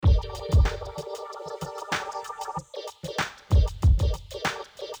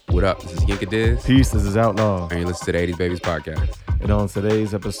what up? This is Yinka Diz. Peace, this is Outlaw. And you listen to the 80s Babies podcast. And on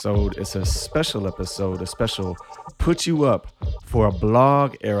today's episode, it's a special episode, a special Put You Up for a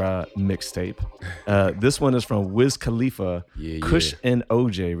Blog Era mixtape. This one is from Wiz Khalifa, Kush and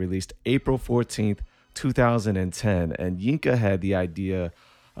OJ, released April 14th, 2010. And Yinka had the idea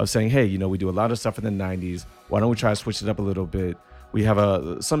of saying, hey, you know, we do a lot of stuff in the 90s. Why don't we try to switch it up a little bit? We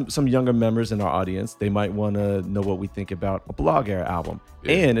have some younger members in our audience. They might want to know what we think about a blog era album.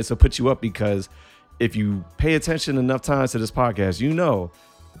 Yeah. And it's a Put You Up because if you pay attention enough times to this podcast, you know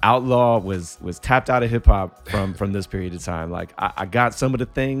Outlaw was tapped out of hip hop from this period of time. Like I got some of the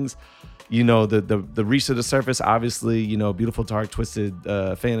things, you know, the reach to the surface, obviously, you know, beautiful, dark, twisted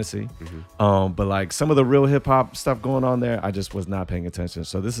fantasy. Mm-hmm. But like some of the real hip hop stuff going on there, I just was not paying attention.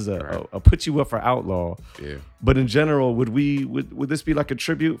 So this is a Put You Up for Outlaw. Yeah. But in general, would this be like a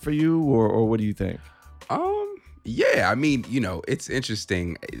tribute for you, or what do you think? Yeah, I mean, you know, it's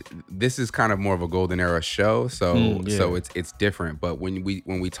interesting. This is kind of more of a golden era show, so it's different. But when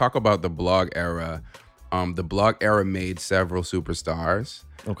we talk about the blog era made several superstars.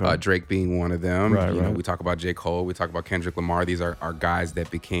 Okay. Drake being one of them. Right, you know, we talk about J. Cole, we talk about Kendrick Lamar. These are guys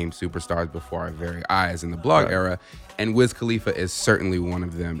that became superstars before our very eyes in the blog era. And Wiz Khalifa is certainly one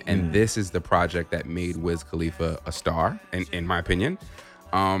of them. And this is the project that made Wiz Khalifa a star, in my opinion.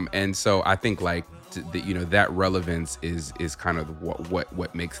 And so I think like you know, that relevance is kind of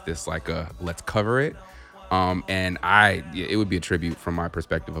what makes this like a let's cover it. And it would be a tribute from my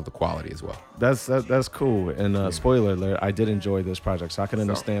perspective of the quality as well. That's cool. And spoiler alert, I did enjoy this project, so I can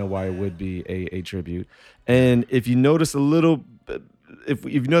understand why it would be a tribute. And if you notice if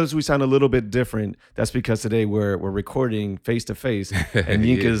you notice we sound a little bit different, that's because today we're recording face to face in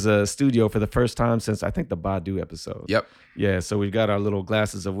Yinka's studio for the first time since I think the Badu episode. Yep. Yeah, so we've got our little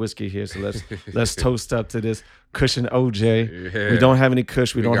glasses of whiskey here. So let's toast up to this Kush and OJ. Yeah. We don't have any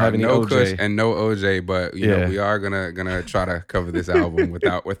Kush. We don't have any no OJ. Kush and no OJ, but you know we are gonna try to cover this album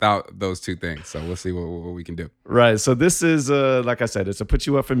without those two things. So we'll see what we can do. Right. So this is like I said, it's a Put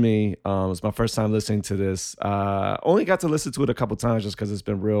You Up for me. It's my first time listening to this. Only got to listen to it a couple times just because it's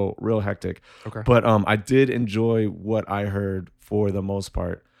been real hectic. Okay. But I did enjoy what I heard for the most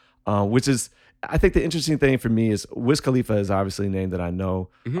part, which is. I think the interesting thing for me is Wiz Khalifa is obviously a name that I know.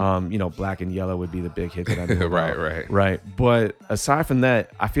 Mm-hmm. You know, Black and Yellow would be the big hit that I know. Right. But aside from that,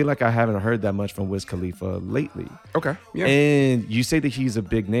 I feel like I haven't heard that much from Wiz Khalifa lately. Okay. Yeah. And you say that he's a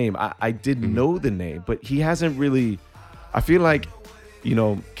big name. I did know the name, but he hasn't really. I feel like, you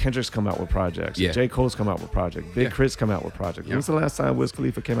know, Kendrick's come out with projects. Yeah. J. Cole's come out with projects. Big Crit's come out with projects. When's the last time Wiz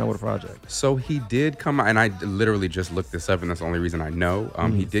Khalifa came out with a project? So he did come out, and I literally just looked this up, and that's the only reason I know.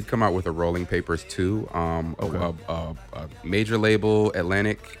 He did come out with a Rolling Papers 2, a major label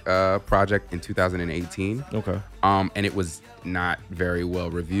Atlantic project in 2018. Okay. And it was not very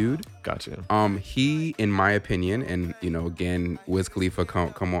well reviewed. Gotcha. He, in my opinion, and you know, again, Wiz Khalifa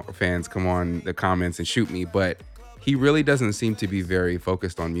fans come on the comments and shoot me, but he really doesn't seem to be very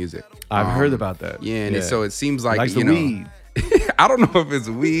focused on music. I've heard about that. Yeah, and so it seems like, you know, weed. I don't know if it's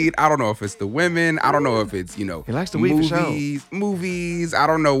weed. I don't know if it's the women. I don't know if it's, you know, he likes the weed for sure. Movies. I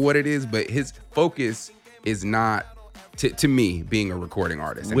don't know what it is, but his focus is not, to me, being a recording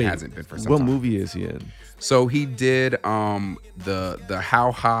artist. It hasn't been for some time. What movie is he in? So he did the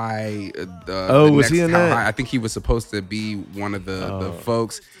How High. Was he in that? High. I think he was supposed to be one of the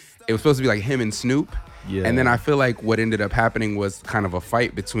folks. It was supposed to be like him and Snoop. Yeah. And then I feel like what ended up happening was kind of a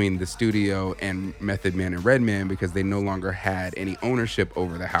fight between the studio and Method Man and Redman because they no longer had any ownership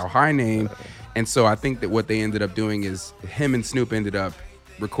over the How High name. And so I think that what they ended up doing is him and Snoop ended up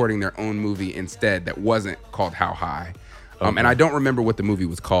recording their own movie instead that wasn't called How High. And I don't remember what the movie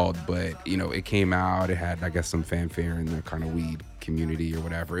was called, but, you know, it came out. It had, I guess, some fanfare in the kind of weed community or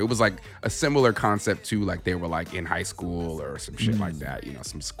whatever. It was like a similar concept to like they were like in high school or some shit like that, you know,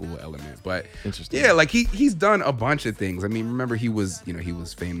 some school element. But yeah, like he's done a bunch of things. I mean, remember he was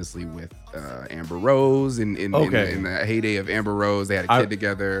famously with Amber Rose in the heyday of Amber Rose. They had a kid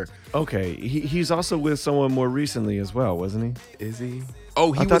together. Okay, he's also with someone more recently as well, wasn't he? Is he?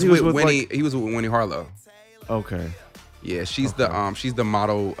 Oh, he was with Winnie. He was with Winnie Harlow. Okay. Yeah, she's the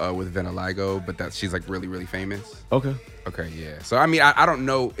model with Vitiligo, but she's like really, really famous. Okay, yeah. So I mean, I don't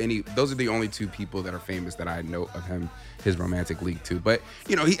know any. Those are the only two people that are famous that I know of him. His romantic league too, but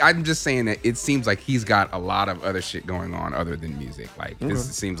you know, I'm just saying that it seems like he's got a lot of other shit going on other than music. Like this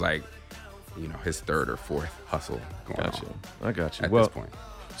seems like, you know, his third or fourth hustle going on. I got you. At this point.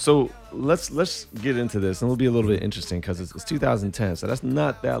 So let's get into this, and it'll be a little bit interesting because it's 2010, so that's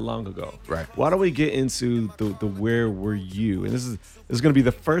not that long ago. Right. Why don't we get into the where were you? And this is going to be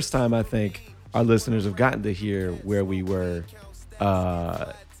the first time I think our listeners have gotten to hear where we were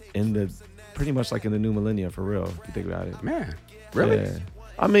in the pretty much like in the new millennium for real. If you think about it, man, really. Yeah.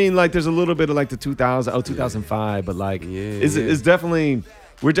 I mean, like there's a little bit of like the 2005, but like it's definitely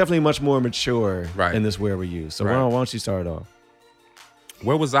we're definitely much more mature in this where we use. So why don't you start off?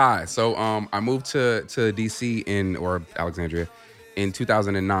 Where was I? So I moved to DC or Alexandria in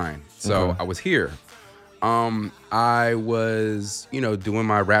 2009. So I was here. I was, doing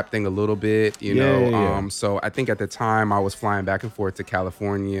my rap thing a little bit, you know. So I think at the time I was flying back and forth to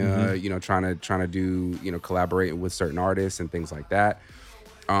California, trying to do, collaborate with certain artists and things like that.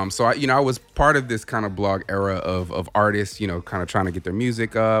 So I was part of this kind of blog era of artists, kind of trying to get their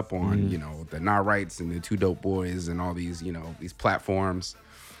music up on, the Not Rights and the Two Dope Boys and all these, these platforms.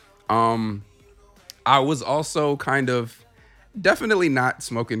 I was also kind of definitely not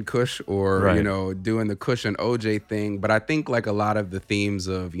smoking Kush or, doing the Kush and OJ thing. But I think like a lot of the themes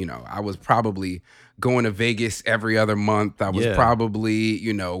of, I was probably going to Vegas every other month. I was probably,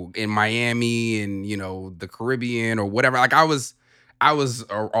 in Miami and, the Caribbean or whatever. Like I was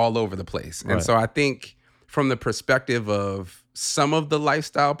all over the place. And so I think from the perspective of some of the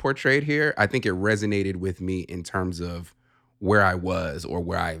lifestyle portrayed here, I think it resonated with me in terms of where I was or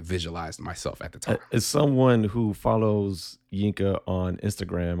where I visualized myself at the time. As someone who follows Yinka on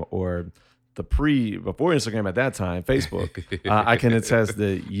Instagram or before Instagram at that time, Facebook, I can attest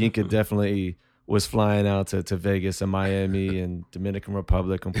that Yinka definitely was flying out to Vegas and Miami and Dominican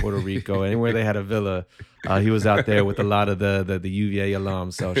Republic and Puerto Rico, anywhere they had a villa. He was out there with a lot of the UVA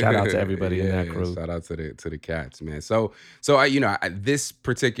alums. So shout out to everybody in that crew. Shout out to the cats, man. So I this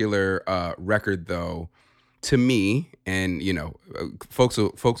particular record though, to me, and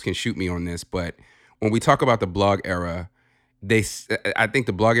folks can shoot me on this, but when we talk about the blog era, I think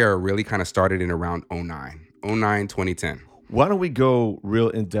the blog era really kind of started in around 2010. Why don't we go real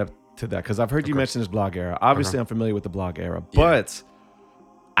in depth to that? Because I've heard you mention this blog era. Obviously, I'm familiar with the blog era, but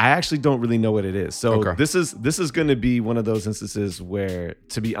I actually don't really know what it is. So this is going to be one of those instances where,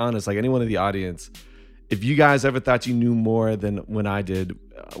 to be honest, like anyone in the audience, if you guys ever thought you knew more than when I did,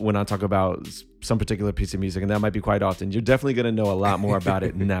 when I talk about some particular piece of music, and that might be quite often, you're definitely going to know a lot more about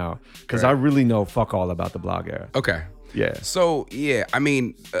it now, because I really know fuck all about the blog era. Okay. Yeah. So, I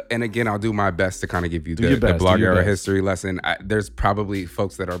mean, and again, I'll do my best to kind of give you the blog era history lesson. There's probably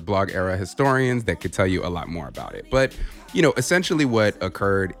folks that are blog era historians that could tell you a lot more about it. But, essentially what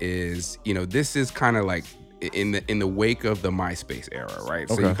occurred is, this is kind of like in the wake of the MySpace era, right?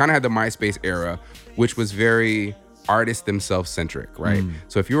 So you kind of had the MySpace era, which was very artists themselves centric, right?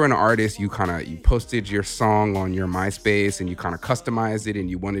 So if you were an artist, you posted your song on your MySpace and you kind of customized it and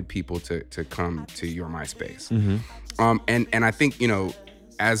you wanted people to come to your MySpace. And I think,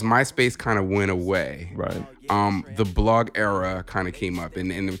 as MySpace kind of went away, the blog era kind of came up,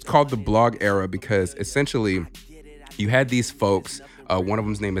 and it was called the blog era because essentially you had these folks. One of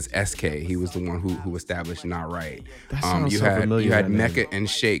them's name is SK. He was the one who established Not Right. You had Mecca and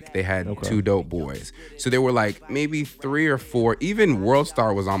Shake. They had Two Dope Boys. So there were like maybe 3 or 4. Even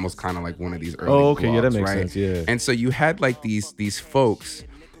Worldstar was almost kind of like one of these early blogs, yeah, that makes sense. Yeah. And so you had like these folks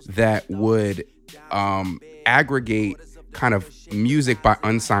that would aggregate kind of music by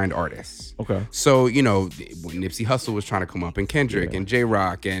unsigned artists. Okay. So, when Nipsey Hussle was trying to come up, and Kendrick and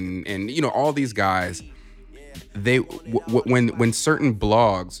J-Rock and all these guys, they when certain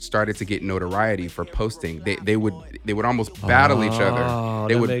blogs started to get notoriety for posting, they would almost battle each other.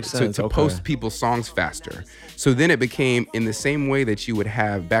 They would to post people's songs faster. So then it became in the same way that you would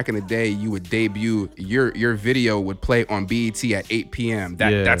have back in the day, you would debut your video would play on BET at 8 p.m.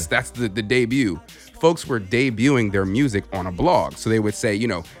 That's the debut. Folks were debuting their music on a blog. So they would say,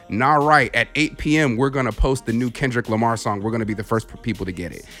 Not Right, at 8 p.m., we're going to post the new Kendrick Lamar song. We're going to be the first people to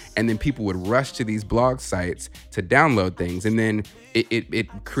get it. And then people would rush to these blog sites to download things. And then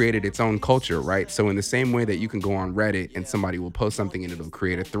it created its own culture, right? So in the same way that you can go on Reddit and somebody will post something and it'll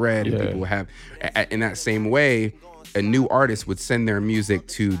create a thread and people will have, in that same way, a new artist would send their music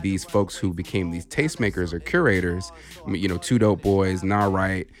to these folks who became these tastemakers or curators, Two Dope Boys, Not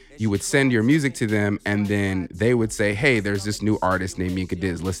Right. You would send your music to them, and then they would say, "Hey, there's this new artist named Yinka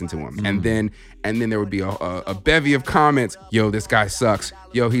Diz. Listen to him." And then there would be a bevy of comments. Yo, this guy sucks.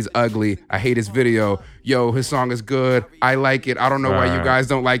 Yo, he's ugly. I hate his video. Yo, his song is good. I like it. I don't know why you guys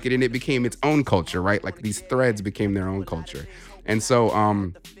don't like it. And it became its own culture, right? Like these threads became their own culture. And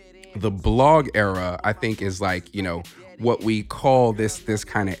so, the blog era, I think, is like, what we call this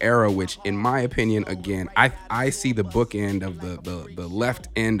kind of era, which in my opinion, again, I see the bookend of the left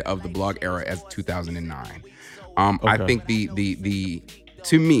end of the blog era as 2009. I think the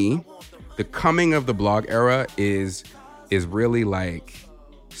to me, the coming of the blog era is really like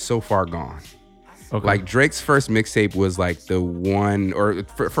so far gone. Okay. Like Drake's first mixtape was like the one, or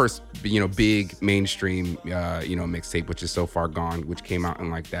first, big mainstream, mixtape, which is So Far Gone, which came out in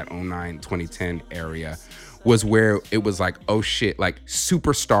like that 09, 2010 area, was where it was like, oh shit, like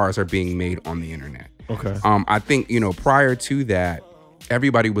superstars are being made on the internet. Okay. I think, prior to that,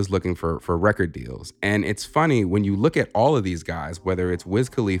 everybody was looking for record deals. And it's funny when you look at all of these guys, whether it's Wiz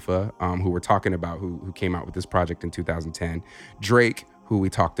Khalifa, who we're talking about, who came out with this project in 2010, Drake, who we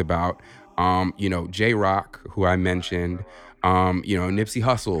talked about, J-Rock, who I mentioned, Nipsey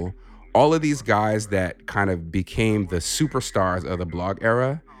Hussle, all of these guys that kind of became the superstars of the blog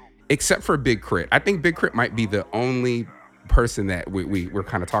era, except for Big Crit. I think Big Crit might be the only person that we're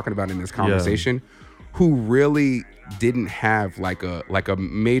kind of talking about in this conversation who really didn't have like a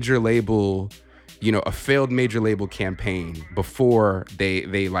major label, a failed major label campaign before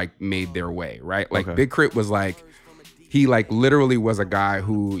they like made their way, right? Like Big Crit was like, he like literally was a guy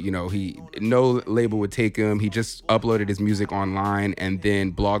who, no label would take him. He just uploaded his music online, and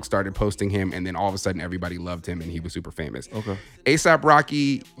then blogs started posting him, and then all of a sudden everybody loved him and he was super famous. Okay. A$AP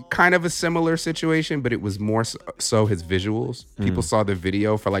Rocky, kind of a similar situation, but it was more so his visuals. People saw the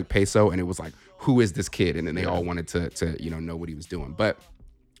video for like Peso and it was like, who is this kid? And then they all wanted to know what he was doing. But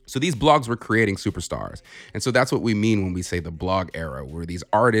so these blogs were creating superstars. And so that's what we mean when we say the blog era, where these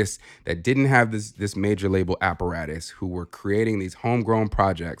artists that didn't have this major label apparatus, who were creating these homegrown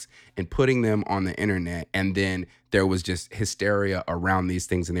projects and putting them on the internet. And then there was just hysteria around these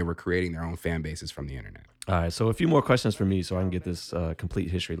things, and they were creating their own fan bases from the internet. All right, so a few more questions for me so I can get this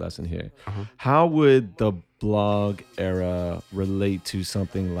complete history lesson here. How would the blog era relate to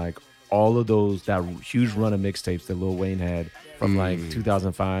something like all of that huge run of mixtapes that Lil Wayne had from like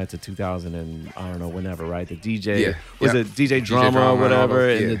 2005 to 2000 and I don't know, whenever, right? The DJ, was it DJ Drama or whatever,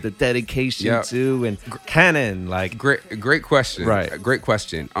 and the dedication to, and Canon, like. Great question. Right. Great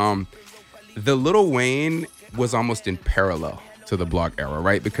question. The Lil Wayne was almost in parallel to the blog era,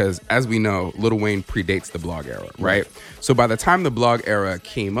 right? Because as we know, Lil Wayne predates the blog era, right? So by the time the blog era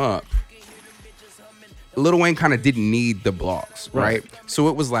came up, Lil Wayne kind of didn't need the blogs, right? So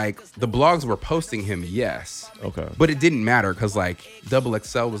it was like the blogs were posting him, yes. Okay. But it didn't matter because like Double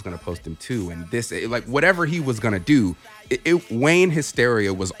XL was going to post him too. And like whatever he was going to do, Wayne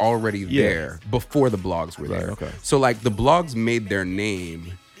hysteria was already there before the blogs were there. Okay. So like the blogs made their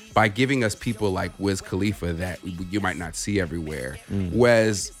name by giving us people like Wiz Khalifa that you might not see everywhere.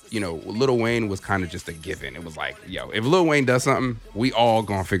 Whereas, Lil Wayne was kind of just a given. It was like, if Lil Wayne does something, we all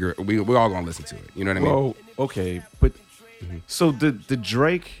gonna figure it. We all gonna listen to it. You know what I mean? Well, okay, but so did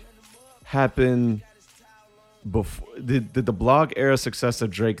Drake happen before? Did the blog era success of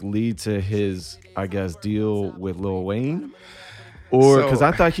Drake lead to his, I guess, deal with Lil Wayne? Or because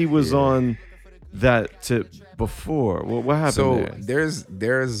I thought he was on that tip before. What happened there?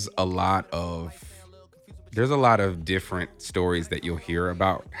 There's a lot of different stories that you'll hear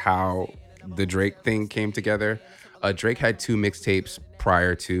about how the Drake thing came together. Drake had 2 mixtapes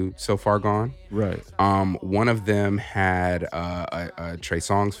prior to So Far Gone. Right. One of them had a Trey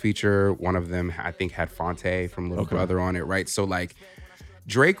Songz feature. One of them, I think, had Fonte from Little Brother on it, right? So like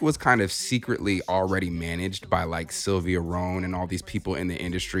Drake was kind of secretly already managed by like Sylvia Rhone and all these people in the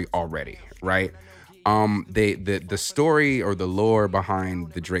industry already, right? The story or the lore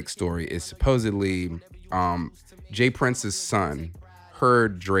behind the Drake story is supposedly Jay Prince's son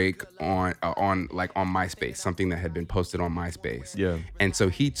heard Drake on MySpace, something that had been posted on MySpace. Yeah. And so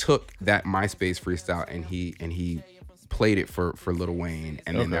he took that MySpace freestyle and he played it for Lil Wayne,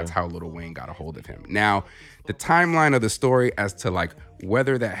 and then that's how Lil Wayne got a hold of him. Now, the timeline of the story as to like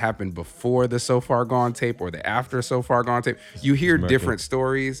whether that happened before the So Far Gone tape or the after So Far Gone tape, you hear different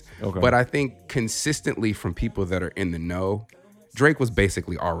stories. But I think consistently from people that are in the know, Drake was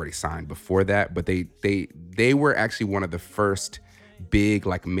basically already signed before that, but they were actually one of the first big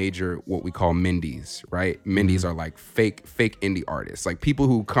like major what we call Mindies, right? Mindies are like fake indie artists, like people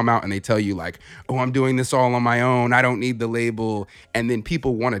who come out and they tell you like, oh, I'm doing this all on my own, I don't need the label, and then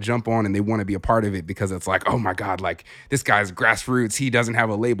people want to jump on and they want to be a part of it because it's like, oh my god, like this guy's grassroots, he doesn't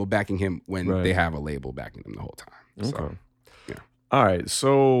have a label backing him, when they have a label backing them the whole time. So all right,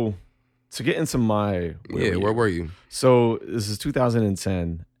 so to get into my where were you? So this is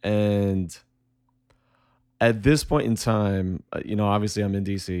 2010, and at this point in time, obviously I'm in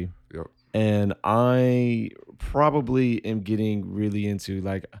DC, and I probably am getting really into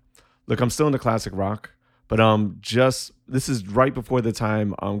like, look, I'm still into classic rock, but this is right before the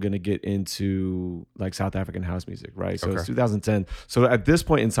time I'm gonna get into like South African house music, right? So it's 2010. So at this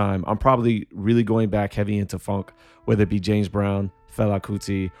point in time, I'm probably really going back heavy into funk, whether it be James Brown, Fela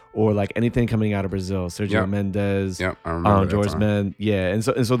Kuti, or like anything coming out of Brazil, Sergio Mendes, I remember George Men. Yeah. And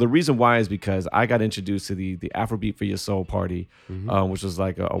so the reason why is because I got introduced to the Afrobeat for Your Soul party, which was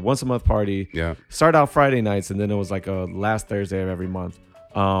like a once a month party. Yeah. Started out Friday nights, and then it was like a last Thursday of every month.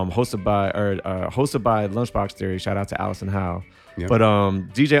 Hosted by Lunchbox Theory. Shout out to Allison Howe. Yep. But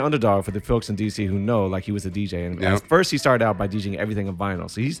DJ Underdog, for the folks in DC who know, like, he was a DJ, and at first he started out by DJing everything in vinyl.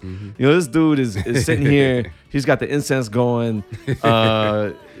 So he's, this dude is sitting here. He's got the incense going.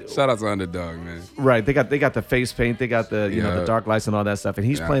 Shout out to Underdog, man. Right, they got the face paint, they got the the dark lights and all that stuff, and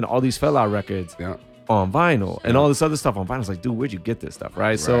he's playing all these Fela records on vinyl and all this other stuff on vinyl. It's like, dude, where'd you get this stuff,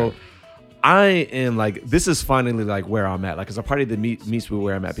 right? So I am like, this is finally like where I'm at. Like, it's a party that meets me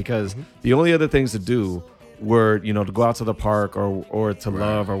where I'm at, because the only other things to do were, to go out to the park or to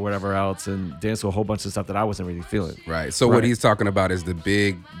Love or whatever else and dance to a whole bunch of stuff that I wasn't really feeling. Right. So what he's talking about is the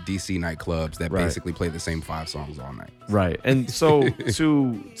big DC nightclubs that basically play the same 5 songs all night. Right. And so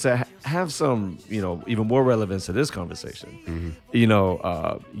to have some, even more relevance to this conversation,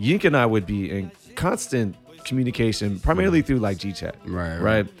 Yink and I would be in constant communication, primarily through like GChat.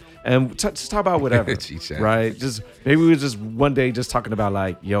 Right. And just talk about whatever, right? Just maybe we were just one day just talking about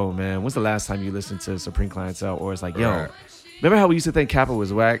like, yo, man, when's the last time you listened to Supreme Clientele? Or it's like, yo, remember how we used to think Kappa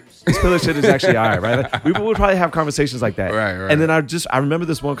was whack? This pillar shit is actually all right, right? Like, we would probably have conversations like that. Right. And then I remember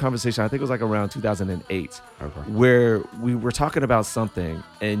this one conversation, I think it was like around 2008, where we were talking about something,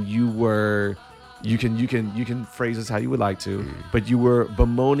 and you can phrase this how you would like to, but you were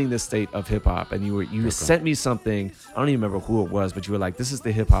bemoaning the state of hip hop, and you sent me something. I don't even remember who it was, but you were like, "This is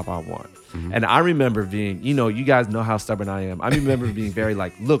the hip hop I want." And I remember being, you guys know how stubborn I am. I remember being very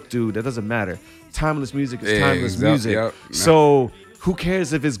like, "Look, dude, that doesn't matter. Timeless music is timeless music. So who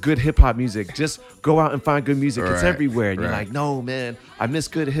cares if it's good hip hop music? Just go out and find good music. It's everywhere." And you're like, "No, man, I miss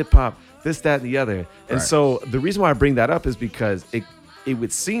good hip hop. This, that, and the other." And so the reason why I bring that up is because it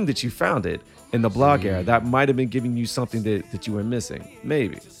would seem that you found it in the blog era that might have been giving you something that you were missing.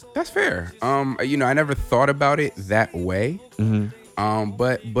 Maybe. That's fair. I never thought about it that way.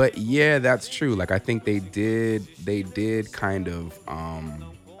 But yeah, that's true. Like, I think they did kind of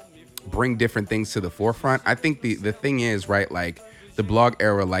bring different things to the forefront. I think the thing is, right, like, the blog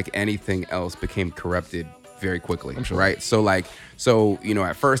era, like anything else, became corrupted very quickly. I'm sure. Right? So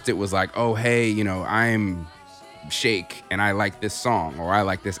at first it was like, oh, hey, I'm Shake and I like this song, or I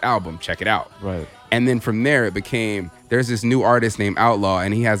like this album, check it out. Right. And then from there it became, there's this new artist named Outlaw,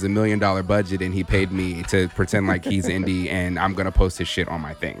 and he has $1 million budget, and he paid me to pretend like he's indie, and I'm gonna post his shit on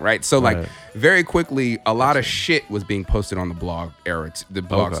my thing, right? So like very quickly, a lot of shit was being posted on the blog era, the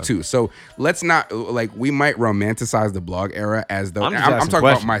blogs too. So let's not, like, we might romanticize the blog era as though I'm talking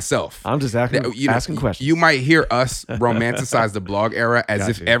about myself. I'm just asking questions. You might hear us romanticize the blog era as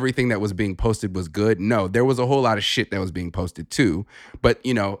if everything that was being posted was good. No, there was a whole lot of shit that was being posted too. But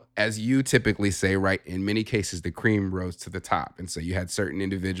as you typically say, right, in many cases the cream rose to the top. And so you had certain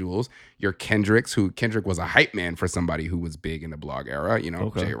individuals, your Kendrick was a hype man for somebody who was big in the blog era,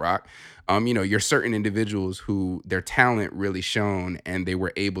 J-Rock. You're certain individuals who their talent really shone, and they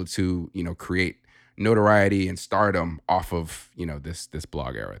were able to, create notoriety and stardom off of, this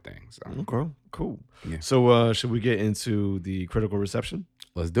blog era thing. So okay, cool. Yeah. So should we get into the critical reception?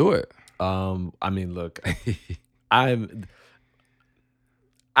 Let's do it. Look,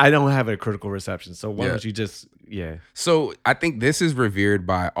 I don't have a critical reception, so why don't you just, So I think this is revered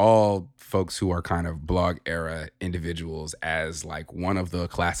by all folks who are kind of blog era individuals as like one of the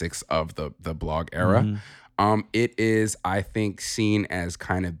classics of the blog era. It is, I think, seen as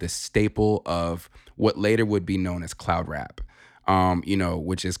kind of the staple of what later would be known as cloud rap.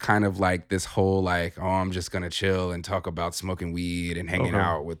 Which is kind of like this whole like, oh, I'm just gonna chill and talk about smoking weed and hanging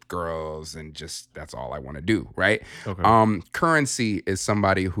out with girls, and just that's all I want to do, right? Currency is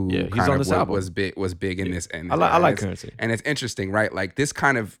somebody who kind of was big in this. And I like Currency, and it's interesting, right? Like this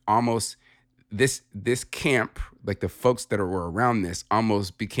kind of almost this camp, like the folks that were around this,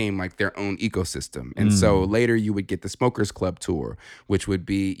 almost became like their own ecosystem. And so later you would get the Smokers Club tour, which would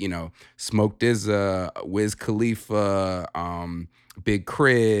be, Smoke DZA, Wiz Khalifa, Big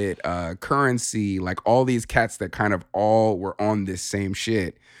Crit, Currency, like all these cats that kind of all were on this same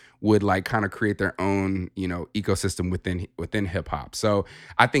shit would like kind of create their own, ecosystem within hip hop. So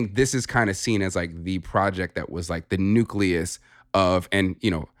I think this is kind of seen as like the project that was like the nucleus of, and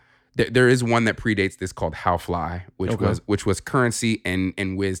there is one that predates this called How Fly, which was Currency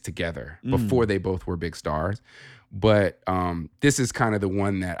and Wiz together before they both were big stars. But this is kind of the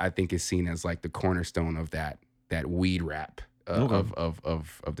one that I think is seen as like the cornerstone of that weed rap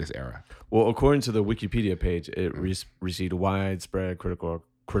of this era. Well, according to the Wikipedia page, it received widespread critical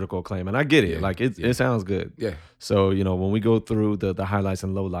critical acclaim, and I get it. Like it sounds good. Yeah. So when we go through the highlights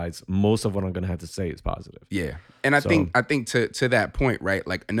and lowlights, most of what I'm gonna have to say is positive. Yeah, and I think to that point, right?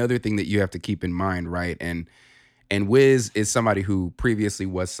 Like another thing that you have to keep in mind, right? And Wiz is somebody who previously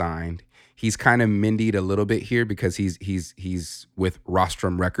was signed. He's kind of mindied a little bit here because he's with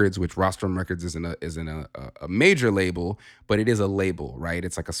Rostrum Records, which Rostrum Records isn't a major label, but it is a label, right?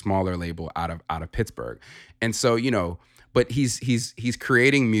 It's like a smaller label out of Pittsburgh, and so but he's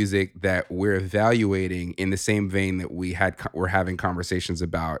creating music that we're evaluating in the same vein that we're having conversations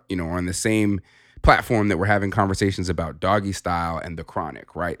about, on the same platform that we're having conversations about Doggy Style and The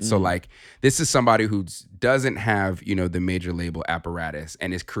Chronic, right? So like this is somebody who doesn't have, the major label apparatus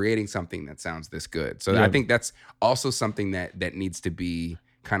and is creating something that sounds this good. So I think that's also something that needs to be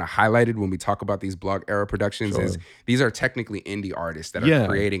kind of highlighted when we talk about these Blog Era productions. Is these are technically indie artists that are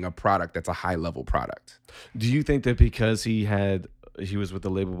creating a product that's a high level product. Do you think that because he was with the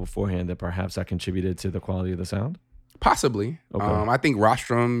label beforehand that perhaps that contributed to the quality of the sound? Possibly. Okay. I think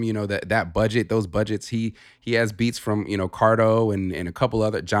Rostrum, that budget, those budgets, he has beats from, Cardo and a couple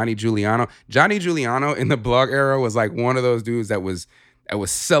other, Johnny Giuliano. Johnny Giuliano in the Blog Era was like one of those dudes that was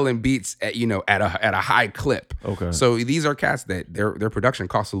selling beats at a high clip. Okay. So these are cats that their production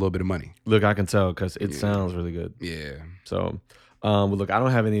costs a little bit of money. Look, I can tell because it sounds really good. Yeah. So look, I don't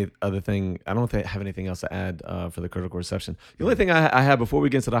have have anything else to add for the critical reception. The only thing I have before we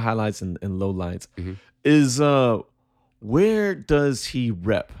get into the highlights and lowlights is where does he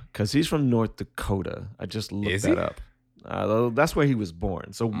rep? Because he's from North Dakota. I just looked that up. That's where he was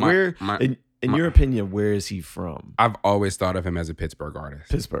born. So in your opinion, where is he from? I've always thought of him as a Pittsburgh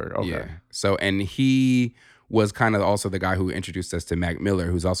artist. Pittsburgh, okay. Yeah. So, and he was kind of also the guy who introduced us to Mac Miller,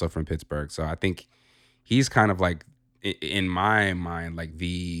 who's also from Pittsburgh. So I think he's kind of like, in my mind, like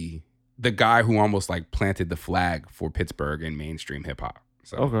the guy who almost like planted the flag for Pittsburgh in mainstream hip hop.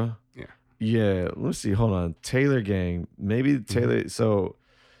 So, okay. Yeah. Yeah, let's see. Hold on. Taylor Gang. Maybe Taylor. So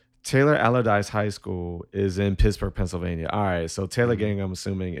Taylor Allardyce High School is in Pittsburgh, Pennsylvania. All right. So Taylor Gang, I'm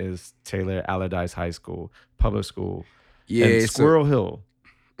assuming, is Taylor Allardyce High School, public school. Yeah. And Squirrel Hill.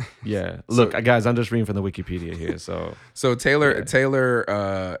 Yeah. Look, guys, I'm just reading from the Wikipedia here. So Taylor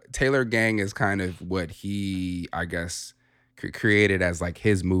Gang is kind of what he, I guess, created as like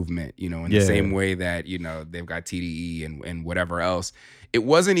his movement, in the same way that, they've got TDE and whatever else. It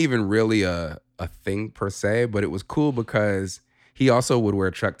wasn't even really a thing per se, but it was cool because he also would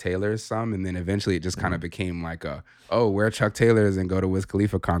wear Chuck Taylors some, and then eventually it just kind of became like wear Chuck Taylors and go to Wiz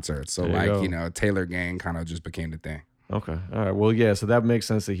Khalifa concerts. So Taylor Gang kind of just became the thing. Okay. All right. Well, yeah, so that makes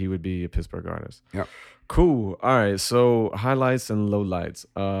sense that he would be a Pittsburgh artist. Yep. Cool. All right. So highlights and lowlights.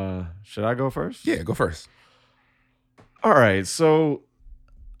 Should I go first? Yeah, go first. All right. So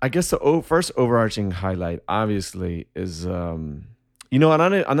I guess the first overarching highlight obviously is I'm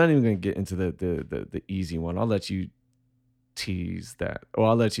not even gonna get into the easy one. I'll let you tease that. Or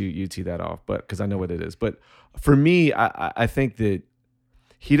I'll let you tee that off, but because I know what it is. But for me, I think that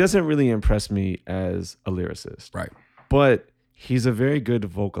he doesn't really impress me as a lyricist. Right. But he's a very good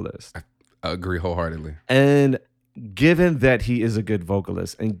vocalist. I agree wholeheartedly. And given that he is a good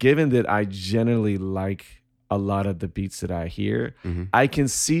vocalist, and given that I generally like a lot of the beats that I hear, I can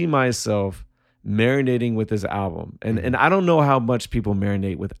see myself marinating with this album. And I don't know how much people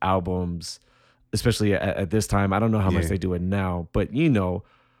marinate with albums, especially at this time. I don't know how much they do it now, but you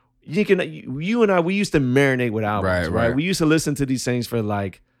and I, we used to marinate with albums, right? We used to listen to these things for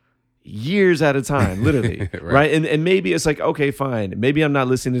like years at a time, literally, right? And maybe it's like, okay, fine. Maybe I'm not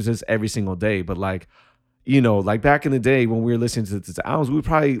listening to this every single day, but like, like back in the day when we were listening to the albums, we would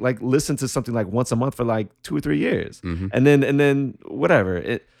probably like listen to something like once a month for like 2 or 3 years, and then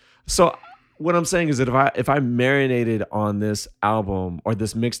whatever. So what I'm saying is that if I marinated on this album or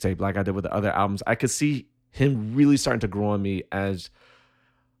this mixtape like I did with the other albums, I could see him really starting to grow on me as.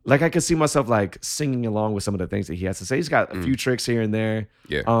 Like I could see myself like singing along with some of the things that he has to say. He's got a few tricks here and there.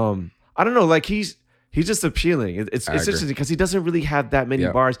 Yeah. I don't know. Like he's just appealing. It's interesting because he doesn't really have that many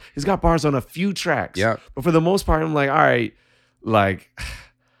bars. He's got bars on a few tracks. Yeah. But for the most part, I'm like, all right, like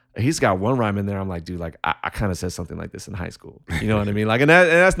he's got one rhyme in there. I'm like, dude, like I kind of said something like this in high school. You know what I mean? Like, and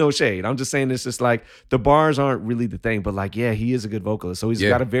that's no shade. I'm just saying it's just like the bars aren't really the thing. But like, yeah, he is a good vocalist. So he's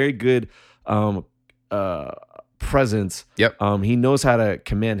got a very good presence. Yep. He knows how to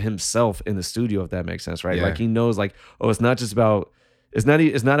command himself in the studio, if that makes sense, right? Like he knows like, it's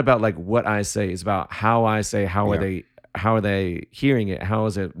not about like what I say, it's about how I say, how are they hearing it? How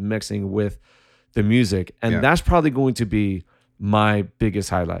is it mixing with the music? And that's probably going to be my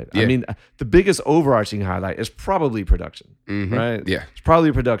biggest highlight. I mean, the biggest overarching highlight is probably production, right? Yeah. It's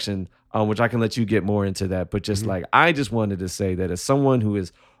probably production. which I can let you get more into that. But just like, I just wanted to say that as someone who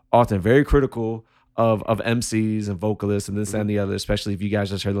is often very critical of MCs and vocalists and this and the other, especially if you guys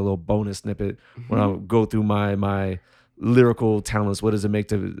just heard a little bonus snippet when I go through my lyrical talents, what does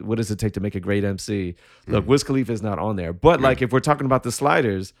it take to make a great MC? Look, Wiz Khalifa is not on there. But like, if we're talking about the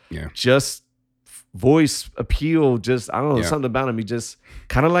sliders, just voice appeal, just, I don't know, something about him. He just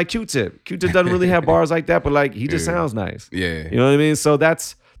kind of like Q-Tip. Q-Tip doesn't really have bars like that, but like, he just sounds nice. Yeah. You know what I mean? So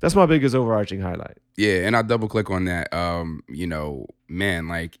that's my biggest overarching highlight. Yeah, and I'll double click on that. You know, man,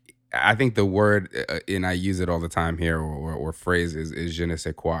 like, I think the word, and I use it all the time here, or phrase is je ne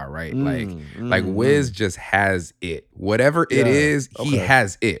sais quoi, right? Like Wiz just has it. Whatever it is, he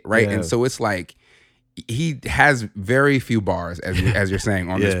has it, right? And so it's like, he has very few bars, as you're saying,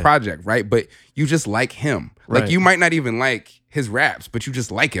 on this project, right? But you just like him. Like, you might not even like his raps, but you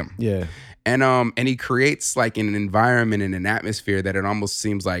just like him. Yeah. And he creates like an environment and an atmosphere that it almost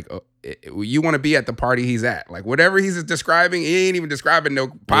seems like you want to be at the party he's at. Like, whatever he's describing, he ain't even describing no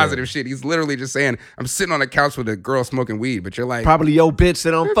positive shit. He's literally just saying, I'm sitting on a couch with a girl smoking weed, but you're like, probably yo bitch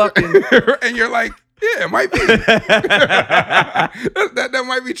that I'm fucking. And you're like, yeah, it might be. that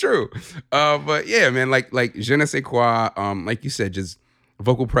might be true. But yeah, man, like je ne sais quoi, like you said, just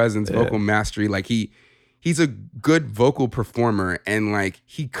vocal presence, vocal mastery. Like, he's a good vocal performer, and like,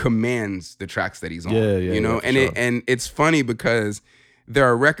 he commands the tracks that he's on. You know, and it's funny because there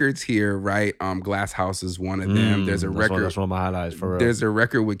are records here, right? Glass House is one of them. There's a record. That's one of my highlights for real. There's a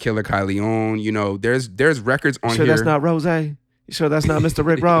record with Killer Kyleon. You know, there's records on here. Sure that's not Rose? You sure that's not Mr.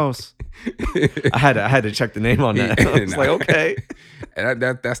 Rick Ross? I had to check the name on that. I was like, okay. And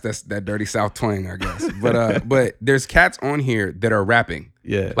that's that dirty South twang, I guess. But there's cats on here that are rapping.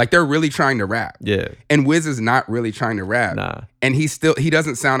 Yeah. Like, they're really trying to rap. Yeah. And Wiz is not really trying to rap. Nah. And he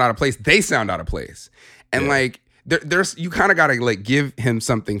doesn't sound out of place. They sound out of place. And like, there's you kind of gotta like give him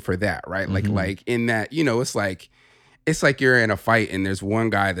something for that, right? Like in that, you know, it's like you're in a fight and there's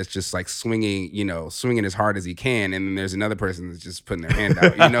one guy that's just like swinging as hard as he can, and then there's another person that's just putting their hand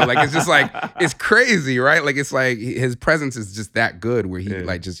out. You know, like, it's just like, it's crazy, right? Like, it's like his presence is just that good where he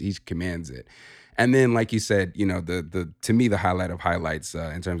he commands it. And then, like you said, you know, the to me, the highlight of highlights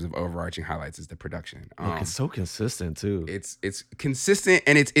in terms of overarching highlights is the production. It's so consistent too. It's consistent,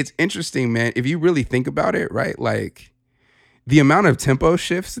 and it's interesting, man. If you really think about it, right? Like, the amount of tempo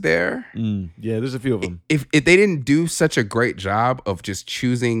shifts there. Yeah, there's a few of them. If they didn't do such a great job of just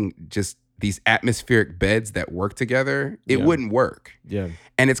choosing just these atmospheric beds that work together, it wouldn't work. Yeah.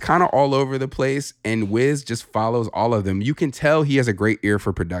 And it's kind of all over the place, and Wiz just follows all of them. You can tell he has a great ear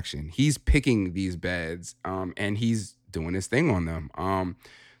for production. He's picking these beds, and he's doing his thing on them.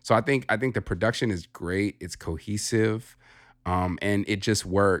 So I think the production is great. It's cohesive, and it just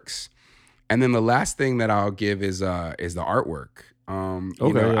works. And then the last thing that I'll give is the artwork.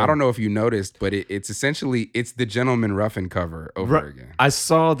 I don't know if you noticed, but it's essentially the Gentleman Ruffin cover over again. I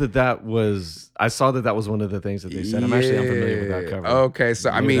saw that was one of the things that they said. I'm actually unfamiliar with that cover. Okay, so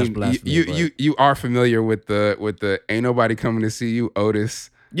I mean, you are familiar with the Ain't Nobody Coming to See You, Otis.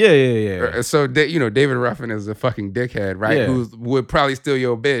 Yeah. So David Ruffin is a fucking dickhead, right? Yeah. Who would probably steal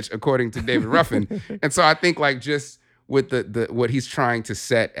your bitch, according to David Ruffin. And so I think, like, just with the what he's trying to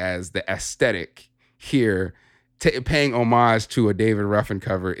set as the aesthetic here, paying homage to a David Ruffin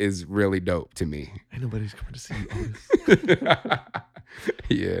cover is really dope to me. Ain't nobody's coming to see you, Otis.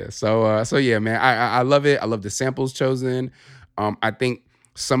 Yeah. So yeah, man, I love it. I love the samples chosen. I think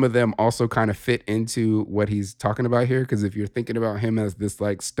some of them also kind of fit into what he's talking about here, because if you're thinking about him as this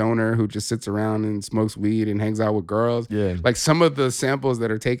like stoner who just sits around and smokes weed and hangs out with girls, like some of the samples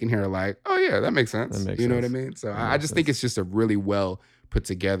that are taken here are like, oh yeah, that makes sense. You know what I mean? So I just think it's just a really well put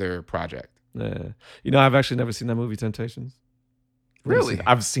together project. Yeah. You know, I've actually never seen that movie, Temptations. Really?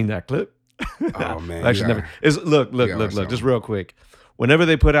 I've seen that clip. Oh man. Actually never. Look, just real quick. Whenever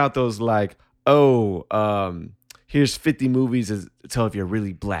they put out those like, here's 50 movies to tell if you're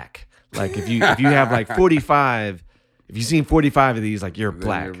really black. Like if you have like 45, if you've seen 45 of these, like you're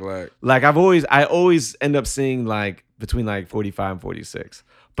black. Like I always end up seeing like between like 45 and 46.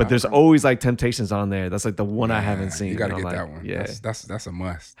 But there's always like Temptations on there. That's like the one I haven't seen. You gotta get that one. Yeah, that's a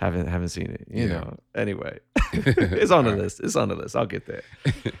must. Haven't seen it. You know. Anyway, it's on the list. It's on the list. I'll get there.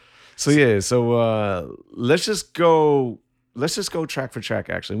 So yeah. So let's just go track for track.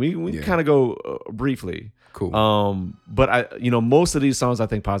 Actually, we kind of go briefly. Cool. But most of these songs I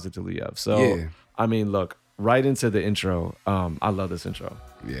think positively of. So I mean, look, right into the intro. I love this intro.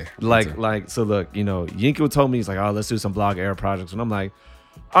 Yeah. So look, Yinko told me, he's like, oh, let's do some Blog Era projects, and I'm like,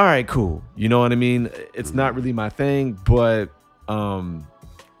 all right, cool. You know what I mean? It's not really my thing, but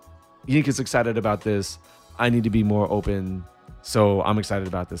Yinko's excited about this. I need to be more open So I'm excited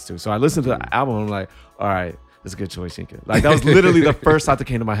about this too. So I listened to the album. I'm like, all right, that's a good choice, Inca. Like that was literally the first thought that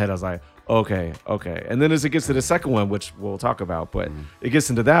came to my head. I was like, okay. And then as it gets to the second one, which we'll talk about, but it gets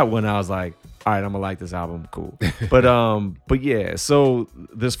into that one, I was like, all right, I'm gonna like this album. Cool. But yeah. So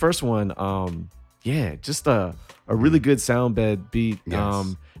this first one, just a really good sound bed beat.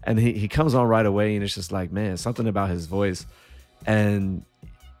 Yes. And he comes on right away, and it's just like, man, something about his voice, and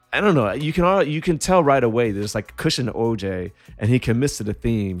I don't know. You can tell right away there's like Cushion OJ, and he commits to the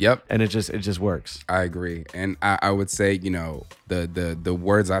theme. Yep. And it just works. I agree, and I would say the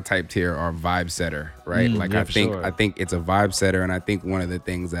words I typed here are vibe setter, right? I think it's a vibe setter, and I think one of the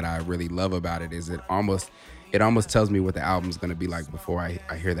things that I really love about it is it almost tells me what the album's gonna be like before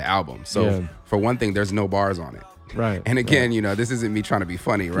I hear the album. So for one thing, there's no bars on it. Right. And again, this isn't me trying to be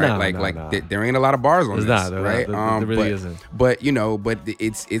funny, right? No. There ain't a lot of bars on this, right? There really isn't. But it's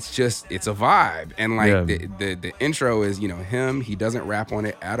a vibe, and the intro is him. He doesn't rap on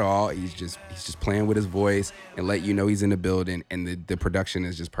it at all. He's just playing with his voice and let you know he's in the building, and the production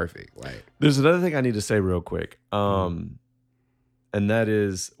is just perfect. Like, there's another thing I need to say real quick, and that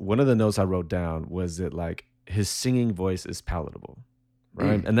is one of the notes I wrote down was that like his singing voice is palatable.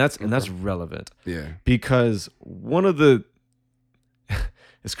 Right. And that's relevant. Yeah. Because one of the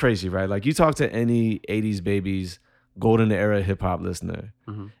it's crazy, right? Like you talk to any 80s babies, golden era hip hop listener.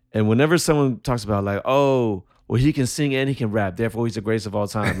 And whenever someone talks about like, oh, well, he can sing and he can rap, therefore he's the greatest of all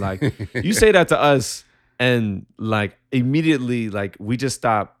time. Like you say that to us and like immediately like we just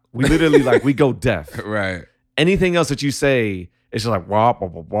stop. We literally like we go deaf. Right. Anything else that you say, it's just like wop,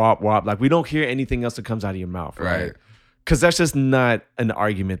 wop, wop, wop. Like we don't hear anything else that comes out of your mouth. Right. Because that's just not an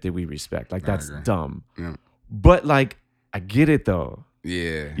argument that we respect. Like, that's dumb. Yeah. But, like, I get it, though.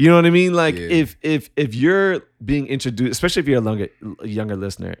 Yeah. You know what I mean? Like, if you're being introduced, especially if you're a younger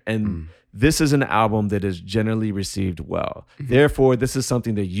listener, and this is an album that is generally received well. Therefore, this is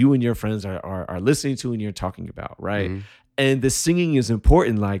something that you and your friends are listening to and you're talking about, right? And the singing is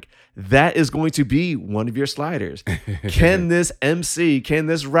important. Like, that is going to be one of your sliders. Can this MC, can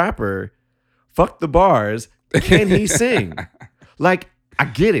this rapper fuck the bars? Can he sing? Like, I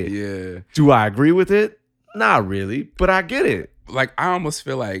get it. Yeah. Do I agree with it? Not really, but I get it. Like, I almost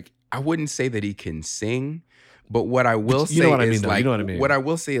feel like I wouldn't say that he can sing, but what I will say is like, what I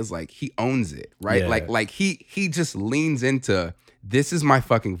will say is like he owns it, right? Yeah. Like he just leans into this is my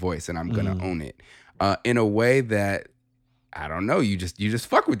fucking voice and I'm gonna own it in a way that I don't know. You just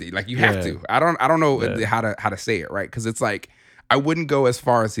fuck with it, like you have to. I don't know how to say it, right? Because it's like. I wouldn't go as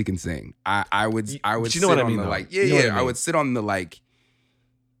far as he can sing. I would sit on the like, I would sit on the like,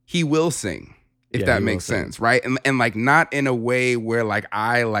 he will sing, if that makes sense, right? And like not in a way where like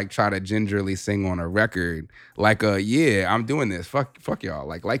I like try to gingerly sing on a record, like I'm doing this. Fuck y'all,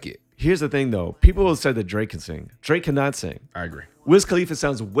 like it. Here's the thing though, people have said that Drake can sing. Drake cannot sing. I agree. Wiz Khalifa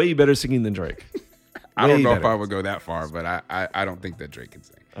sounds way better singing than Drake. I don't know if I would go that far, but I don't think that Drake can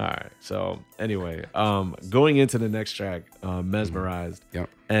sing. All right. So anyway, going into the next track, Mesmerized. Yep.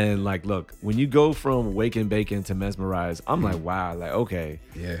 And like, look, when you go from Wake and Bacon to Mesmerized, I'm like, wow, like, okay,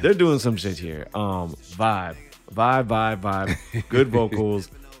 they're doing some shit here. Vibe. Good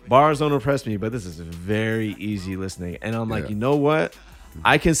vocals. Bars don't impress me, but this is very easy listening. And I'm like, you know what?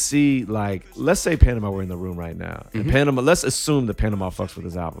 I can see, like, let's say Panama were in the room right now. And Panama, let's assume that Panama fucks with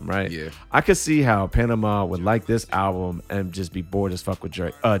this album, right? Yeah. I could see how Panama would like this album and just be bored as fuck with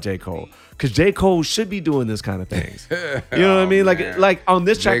J. Cole. Because J. Cole should be doing this kind of things. You know what I mean? Like on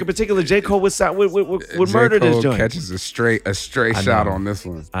this track in particular, J. Cole would murder this joint. Catches a stray shot on this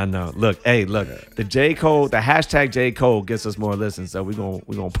one. I know. Look, the J. Cole, the hashtag J. Cole gets us more listens, so we're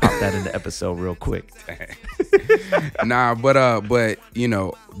gonna pop that in the episode real quick. Nah, but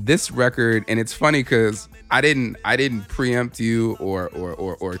this record, and it's funny because I didn't preempt you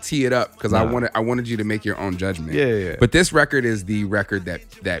or tee it up because I wanted you to make your own judgment. Yeah. But this record is the record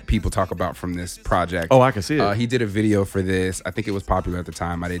that people talk about from this project. Oh, I can see it. He did a video for this. I think it was popular at the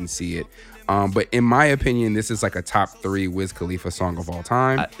time. I didn't see it. But in my opinion, this is like a top 3 Wiz Khalifa song of all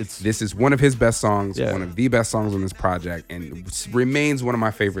time. This is one of his best songs, one of the best songs on this project, and remains one of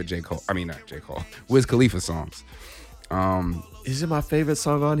my favorite Wiz Khalifa songs. Is it my favorite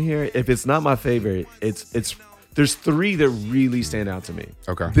song on here? If it's not my favorite, it's there's 3 that really stand out to me.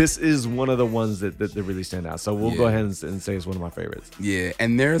 Okay. This is one of the ones that really stand out. So we'll go ahead and say it's one of my favorites. Yeah,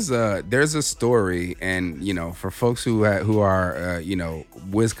 and there's a story, and for folks who are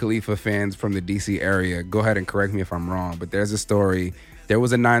Wiz Khalifa fans from the DC area, go ahead and correct me if I'm wrong, but there's a story. There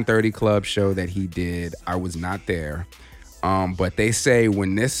was a 930 Club show that he did. I was not there. But they say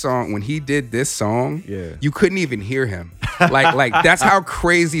when he did this song, you couldn't even hear him. Like that's how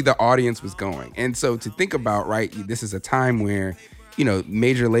crazy the audience was going. And so to think about, right, this is a time where, you know,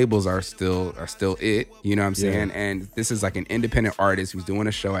 major labels are still it, you know what I'm saying? Yeah. And this is like an independent artist who's doing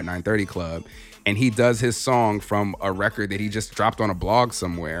a show at 930 Club, and he does his song from a record that he just dropped on a blog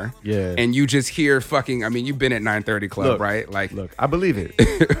somewhere. Yeah. And you just hear fucking, I mean, you've been at 930 Club, right? Like, look, I believe it.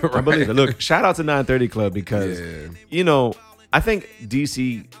 Right? I believe it. Look, shout out to 930 Club because, you know, I think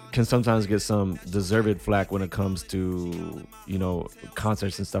DC can sometimes get some deserved flack when it comes to, you know,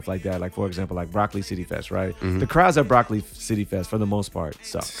 concerts and stuff like that. Like, for example, like Broccoli City Fest, right? Mm-hmm. The crowds at Broccoli City Fest, for the most part,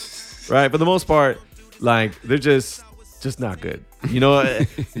 suck, right? For the most part, like, they're just not good. You know,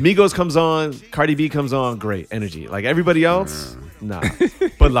 Migos comes on, Cardi B comes on, great energy. Like, everybody else, nah.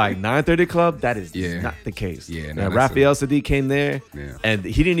 But like 930 Club, that is not the case. Yeah, no, Raphael Saadiq came there, and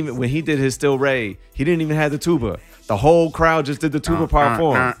he didn't even, when he did his Still Ray, he didn't even have the tuba. The whole crowd just did the tuba part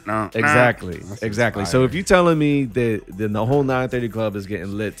for him. Exactly. So if you're telling me that then the whole 930 Club is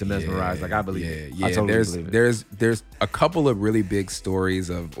getting lit to Mesmerize, like, I believe it. I totally believe it. There's a couple of really big stories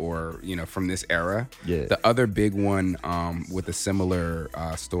from this era. Yeah. The other big one with a similar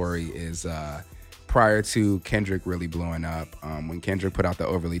story is prior to Kendrick really blowing up. When Kendrick put out the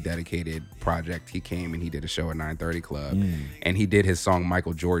Overly Dedicated project, he came and he did a show at 930 Club, and he did his song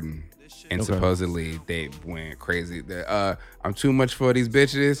Michael Jordan. And supposedly they went crazy. I'm too much for these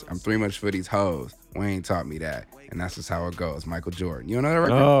bitches. I'm too much for these hoes. Wayne taught me that. And that's just how it goes. Michael Jordan. You don't know that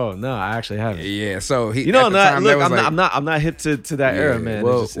record? Oh, no, I actually haven't. Yeah, so he, you know, I'm not hip to that era, man.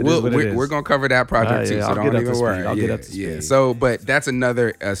 Well, we're gonna cover that project too, so don't even worry. I'll get up to speed. Yeah. So, but that's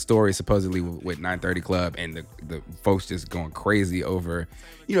another story supposedly with 930 Club and the folks just going crazy over,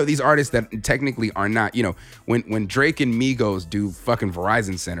 you know, these artists that technically are not, you know, when Drake and Migos do fucking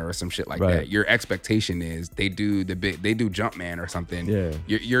Verizon Center or some shit like that, your expectation is they do Jumpman or something. Yeah.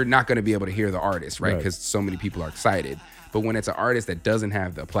 You're not gonna be able to hear the artist, right? Because so many people are excited. But when it's an artist that doesn't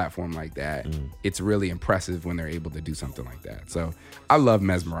have the platform like that, it's really impressive when they're able to do something like that. So I love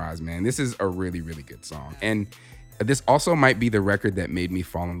Mesmerize, man. This is a really, really good song. And this also might be the record that made me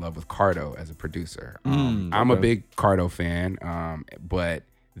fall in love with Cardo as a producer. I'm a big Cardo fan, but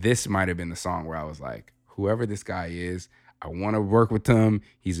this might have been the song where I was like, whoever this guy is, I want to work with him.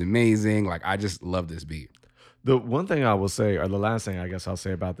 He's amazing. Like, I just love this beat. The one thing I will say, or the last thing I guess I'll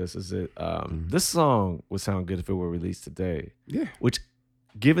say about this is that this song would sound good if it were released today. Yeah. Which,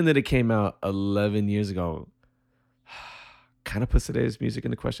 given that it came out 11 years ago, kind of puts today's music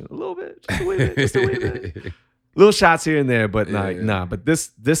into question a little bit. Just a wee bit. Little shots here and there, but nah. But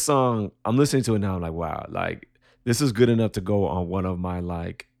this song, I'm listening to it now, I'm like, wow, like, this is good enough to go on one of my,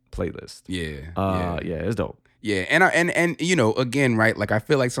 like, playlists. Yeah, it's dope. Yeah, and you know, again, right, like, I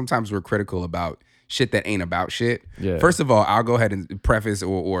feel like sometimes we're critical about shit that ain't about shit. Yeah. First of all, I'll go ahead and preface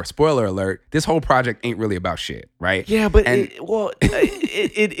or spoiler alert, this whole project ain't really about shit, right? Yeah, but it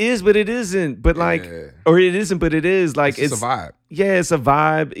is, but it isn't. But like, or it isn't, but it is. Like, it's a vibe. Yeah, it's a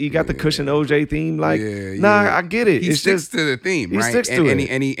vibe. You got the Cushion OJ theme. Like, I get it. He sticks to the theme, right? He sticks to it.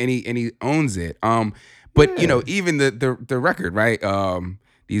 And he owns it. But you know, even the record, right?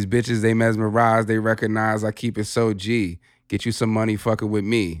 These bitches, they mesmerize, they recognize, I keep it so G. Get you some money fucking with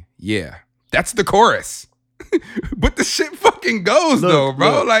me. Yeah. That's the chorus. But the shit fucking goes though,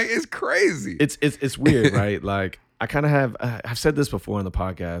 bro. Look, like, it's crazy. It's weird, right? Like, I kind of have, I've said this before in the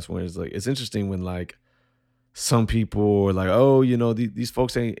podcast where it's like, it's interesting when like some people are like, oh, you know, these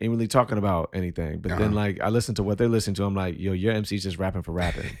folks ain't really talking about anything. But then like I listen to what they're listening to. I'm like, yo, your MC's just rapping for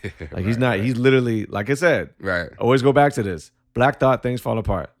rapping. Like he's he's literally, like I said, always go back to this. Black Thought, Things Fall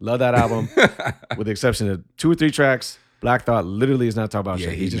Apart. Love that album with the exception of 2 or 3 tracks. Black Thought literally is not talking about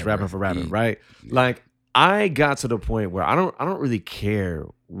shit. He's just rapping for rapping, right? Yeah. Like, I got to the point where I don't really care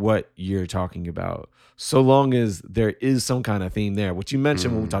what you're talking about, so long as there is some kind of theme there. What you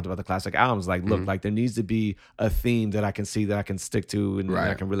mentioned when we talked about the classic albums, like, look, like there needs to be a theme that I can see, that I can stick to, and that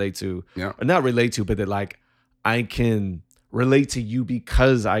I can relate to, or not relate to, but that like I can relate to you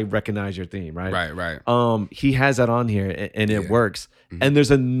because I recognize your theme, right? Right. He has that on here, and it works. And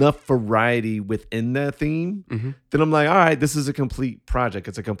there's enough variety within that theme that I'm like, all right, this is a complete project.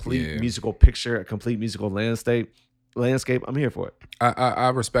 It's a complete musical picture, a complete musical landscape. I'm here for it. I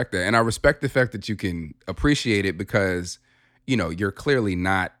respect that. And I respect the fact that you can appreciate it because, you know, you're clearly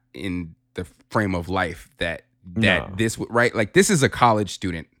not in the frame of life that this, right? Like, this is a college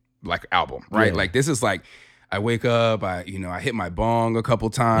student, like, album, right? Like, this is like, I wake up, I hit my bong a couple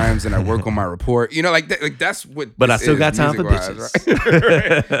times, and I work on my report. You know, like that's what. But I still got time for bitches.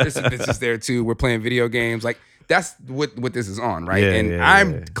 Right? There's some bitches there too. We're playing video games. Like, that's what this is on, right?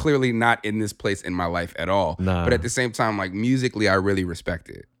 I'm clearly not in this place in my life at all. But at the same time, like, musically, I really respect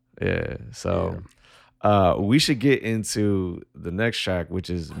it. Yeah. So We should get into the next track, which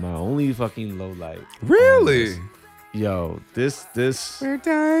is my only fucking low light. Really? Yo, this. We're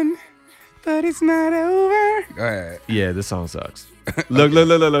done, but it's not over. Go ahead. Yeah, this song sucks. Look.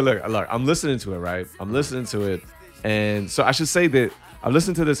 I'm listening to it, right? I'm listening to it, and so I should say that I've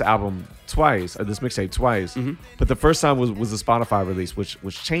listened to this album twice, or this mixtape twice, but the first time was the Spotify release,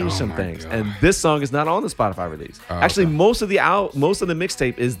 which changed some things. God. And this song is not on the Spotify release. Actually, okay. most of the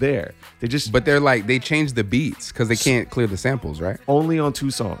mixtape is there. But they changed the beats because they can't clear the samples, right? Only on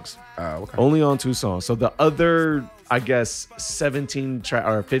 2 songs. Okay. Only on 2 songs. So the other, I guess, 17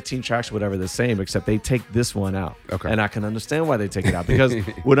 or 15 tracks, whatever, the same, except they take this one out. Okay. And I can understand why they take it out, because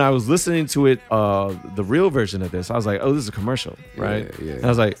when I was listening to it, the real version of this, I was like, oh, this is a commercial, right? Yeah. And I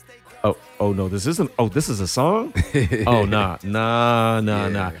was like, oh no, this isn't. Oh, this is a song? Oh, nah.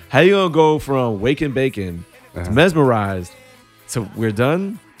 How you gonna go from Waking Bacon to Mesmerized to We're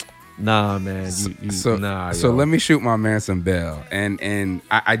Done? Nah, man. So let me shoot my man some bail. And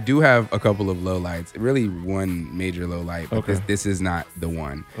I do have a couple of lowlights. Really, one major lowlight, but this is not the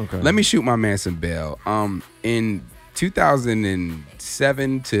one. Okay. Let me shoot my man some bail. In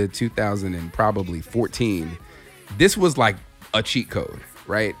 2007 to 2014, this was like a cheat code,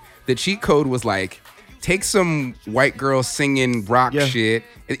 right? The cheat code was like, take some white girl singing rock shit.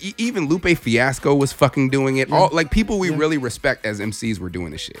 Even Lupe Fiasco was fucking doing it. All like people we really respect as MCs were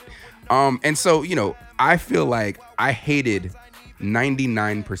doing this shit. And so, I feel like I hated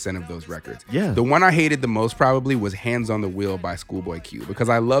 99% of those records. Yeah. The one I hated the most probably was Hands on the Wheel by Schoolboy Q, because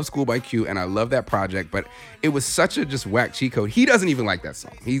I love Schoolboy Q and I love that project, but it was such a just whack cheat code. He doesn't even like that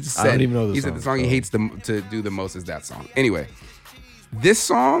song. He just said, I don't even know the song he hates to do the most is that song. Anyway, this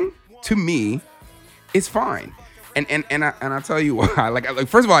song to me is fine. And I'll tell you why. Like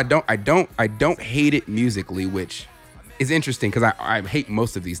first of all, I don't hate it musically, which is interesting because I hate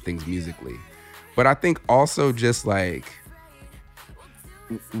most of these things musically. But I think also just like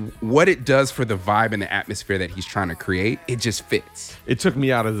what it does for the vibe and the atmosphere that he's trying to create, it just fits. It took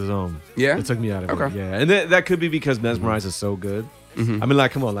me out of the zone. Yeah? It took me out of it. Yeah. And that could be because Mesmerize is so good. Mm-hmm. I mean,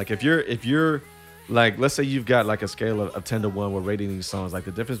 like, come on. Like, if you're like, let's say you've got like a scale of 10 to 1 with rating these songs, like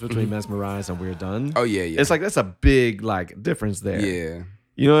the difference between Mesmerize and We're Done. Oh, yeah. It's like, that's a big like difference there. Yeah.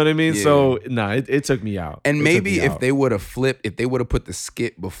 You know what I mean? Yeah. So it took me out. And maybe if they would have flipped, if they would have put the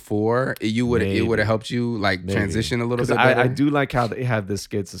skit before, it would have helped you like transition a little bit better. I do like how they have the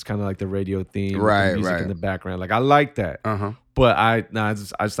skits. It's kind of like the radio theme, right? With the music in the background. Like I like that. But I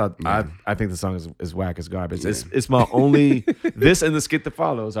just thought I think the song is whack as garbage. Yeah. It's my only this and the skit that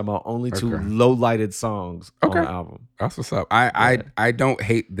follows are my only 2 low lighted songs on the album. That's what's up. I don't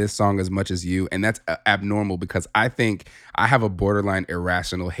hate this song as much as you, and that's abnormal because I think I have a borderline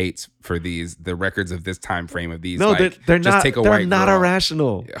irrational hates for the records of this time frame of these. No, like, they're not. They're not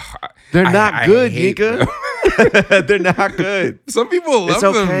irrational. They're not good, Yinka. They're not good. Some people love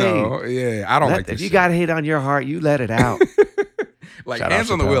them though. Yeah, I don't like this. If you got hate on your heart, you let it out. Like Hands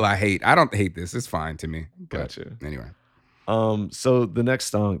on the Wheel, I hate. I don't hate this. It's fine to me. Gotcha. Anyway. So the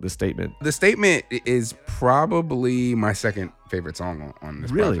next song, The Statement. The Statement is probably my second favorite song on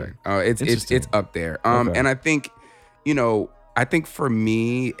this project. It's up there. And I think, I think for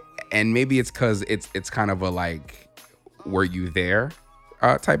me, and maybe it's because it's kind of a like, were you there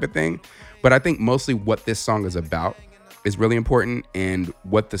type of thing. But I think mostly what this song is about is really important, and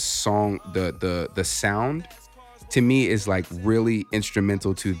what the song, the sound, to me is like really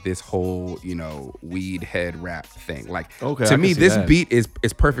instrumental to this whole, weed head rap thing. Like to me, this beat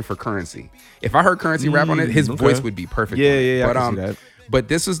is perfect for Currency. If I heard Currency rap on it, his voice would be perfect. Yeah. But I can see that. But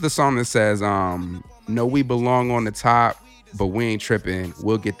this is the song that says, "No, we belong on the top, but we ain't tripping.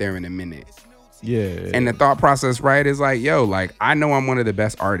 We'll get there in a minute." Yeah. And the thought process, right, is like, yo, like I know I'm one of the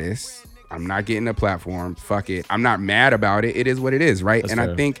best artists. I'm not getting a platform. Fuck it. I'm not mad about it. It is what it is, right? That's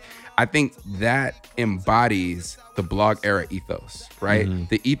fair. I think that embodies the blog era ethos, right? Mm-hmm.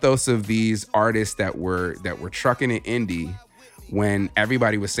 The ethos of these artists that were trucking it indie when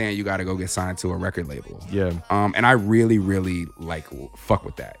everybody was saying you got to go get signed to a record label. Yeah. And I really, really like fuck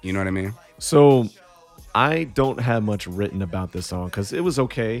with that. You know what I mean? So I don't have much written about this song because it was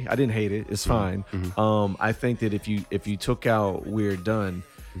okay. I didn't hate it. It's fine. Mm-hmm. I think that if you took out We're Done,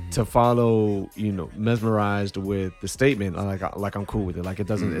 to follow, Mesmerized with The Statement, like I'm cool with it. Like it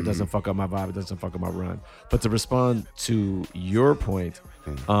doesn't fuck up my vibe. It doesn't fuck up my run. But to respond to your point,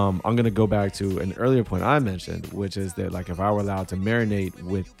 I'm gonna go back to an earlier point I mentioned, which is that like if I were allowed to marinate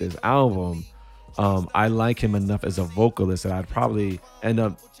with this album, I like him enough as a vocalist that I'd probably end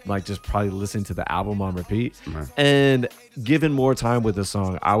up like just probably listening to the album on repeat. And given more time with the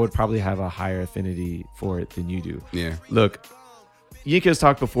song, I would probably have a higher affinity for it than you do. Yeah. Look, Yinka has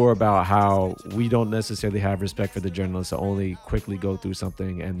talked before about how we don't necessarily have respect for the journalists to only quickly go through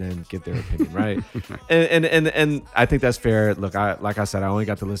something and then give their opinion, right? and I think that's fair. Look, like I said, I only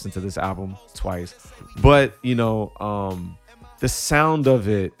got to listen to this album twice, but the sound of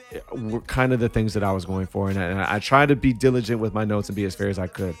it were kind of the things that I was going for, and I tried to be diligent with my notes and be as fair as I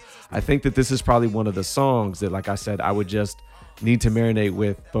could. I think that this is probably one of the songs that, like I said, I would just need to marinate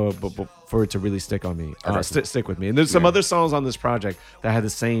with for it to really stick on me, stick with me. And there's some other songs on this project that I had the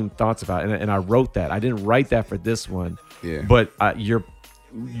same thoughts about, and I wrote that. I didn't write that for this one, but your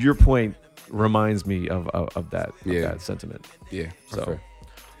point reminds me of that sentiment. Yeah, so.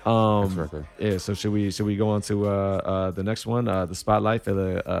 Yeah, so should we go on to the next one, the Spotlight for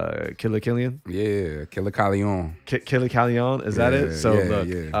the Killer Killian? Yeah, Killer Callion. Killer Callion, is that it? So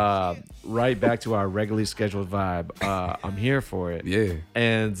look, right back to our regularly scheduled vibe. I'm here for it. Yeah.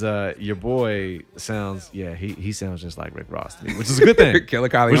 And your boy sounds, he sounds just like Rick Ross to me, which is a good thing. Killer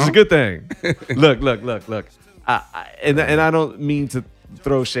Callion. Which is a good thing. Look. And I don't mean to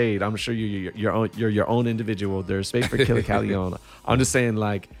throw shade. I'm sure you're your own individual. There's space for Killer Callion. I'm just saying,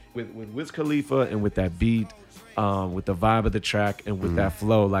 like, with Wiz Khalifa and with that beat, with the vibe of the track and with that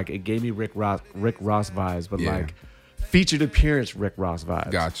flow, like, it gave me Rick Ross vibes, but like featured appearance Rick Ross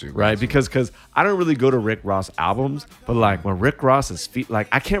vibes. Got you. Right? Because I don't really go to Rick Ross albums, but like when Rick Ross is like,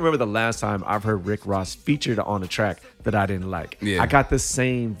 I can't remember the last time I've heard Rick Ross featured on a track that I didn't like. Yeah. I got the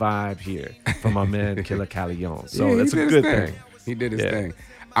same vibe here from my man Killer Callion. So that's a good thing. He did his thing.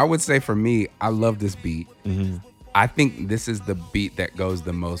 I would say for me, I love this beat. I think this is the beat that goes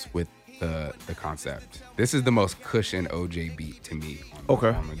the most with the concept. This is the most cushion OJ beat to me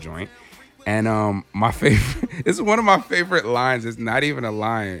on the joint. And my favorite, this is one of my favorite lines. It's not even a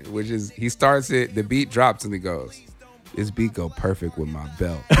line, which is he starts it, the beat drops and he goes, "This beat go perfect with my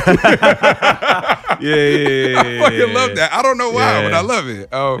belt." Yeah. I fucking love that. I don't know why, but I love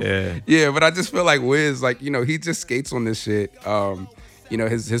it. But I just feel like Wiz, like, he just skates on this shit.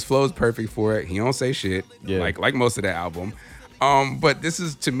 His flow is perfect for it. He don't say shit, like most of that album. But this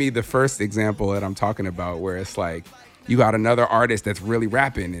is, to me, the first example that I'm talking about where it's like you got another artist that's really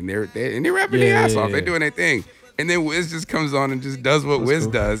rapping and they're rapping their ass off. They're doing their thing. And then Wiz just comes on and just does what Wiz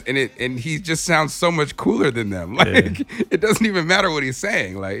does, and he just sounds so much cooler than them. Like it doesn't even matter what he's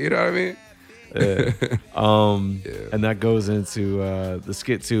saying. Like, you know what I mean? And that goes into the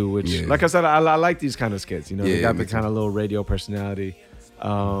skit too, which, like I said, I like these kind of skits. They got the kind of little radio personality.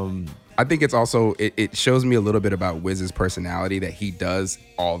 I think it's also it shows me a little bit about Wiz's personality that he does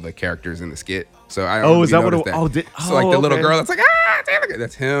all the characters in the skit. So I don't is that what? So like the little girl that's like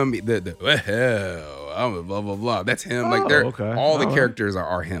that's him. The I'm blah blah blah. That's him. Like all the characters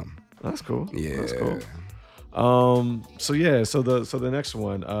are him. That's cool. Yeah. That's cool. So the next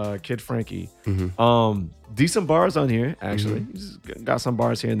one, Kid Frankie. Decent bars on here, actually. He's got some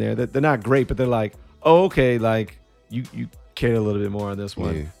bars here and there. They're not great, but they're like, like you cared a little bit more on this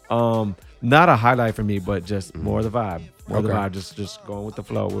one. Not a highlight for me, but just more of the vibe. The vibe, just going with the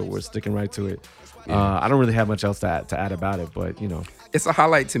flow. We're sticking right to it. I don't really have much else to add about it, but it's a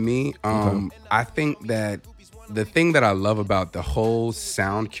highlight to me. I think that the thing that I love about the whole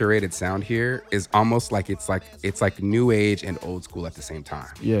curated sound here is almost like it's like new age and old school at the same time.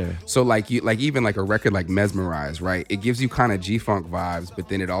 Yeah. So even like a record like Mesmerize, right? It gives you kind of G-funk vibes, but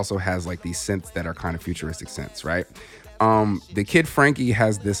then it also has like these synths that are kind of futuristic synths, right? The Kid Frankie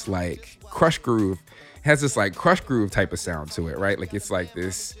has this like crush groove type of sound to it, right? Like it's like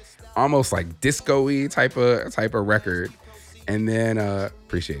this almost like disco-y type of record. And then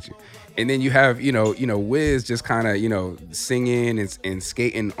appreciate you. And then you have, Wiz just kind of, singing and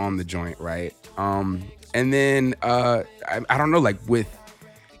skating on the joint, right? And then I don't know, like with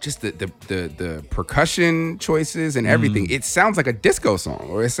just the percussion choices and everything, it sounds like a disco song,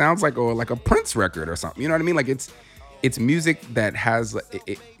 or it sounds like a Prince record or something. You know what I mean? Like it's music that has,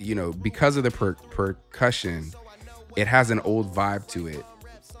 because of the percussion, it has an old vibe to it,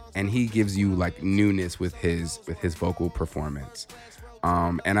 and he gives you like newness with his vocal performance.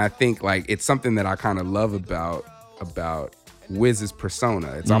 And I think like it's something that I kind of love about Wiz's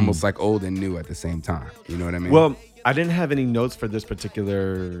persona. It's almost like old and new at the same time. You know what I mean? Well, I didn't have any notes for this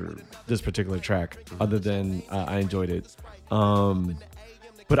particular track other than I enjoyed it.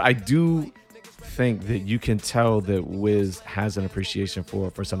 But I do think that you can tell that Wiz has an appreciation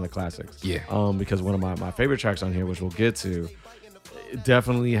for some of the classics. Yeah. Because one of my favorite tracks on here, which we'll get to, it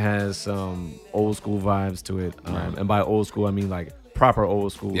definitely has some old school vibes to it. And by old school, I mean like proper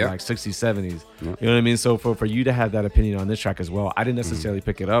old school, like 60s, 70s. You know what I mean? So for you to have that opinion on this track as well, I didn't necessarily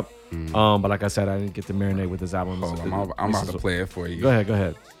pick it up. But like I said, I didn't get to marinate with this album. I'm about to play it for you. Go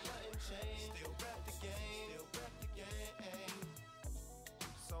ahead.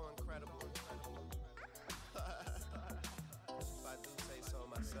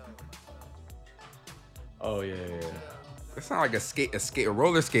 Oh yeah. It sounds like a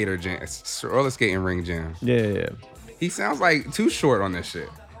roller skater jam, roller skating ring jam. Yeah. He sounds like Too Short on this shit.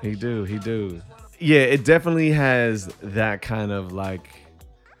 He do. Yeah, it definitely has that kind of like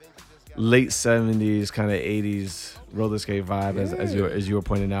late 70s, kind of 80s roller skate vibe, as you were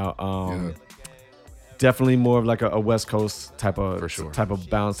pointing out. Definitely more of like a West Coast type of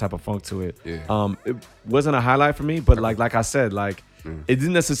bounce, type of funk to it. Yeah. It wasn't a highlight for me, but like I said, like it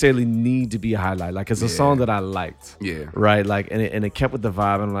didn't necessarily need to be a highlight. Like it's a song that I liked. Yeah. Right. Like and it kept with the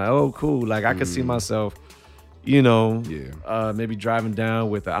vibe. I'm like, oh, cool. Like I could see myself, maybe driving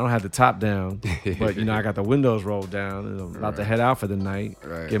down with I don't have the top down, but I got the windows rolled down and I'm about to head out for the night.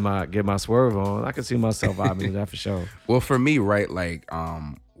 Right. Get my swerve on. I could see myself vibing to that for sure. Well, for me, right, like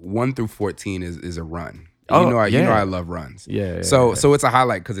 1 through 14 is a run. Oh, you know I love runs. Yeah. So it's a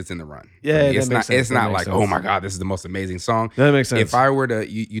highlight because it's in the run. Yeah, it's not like, oh my God, this is the most amazing song. That makes sense. If I were to,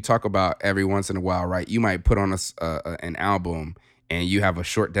 you talk about every once in a while, right? You might put on an album and you have a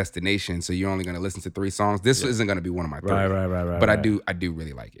short destination, so you're only going to listen to 3 songs. This isn't going to be one of my 3. Right. But I do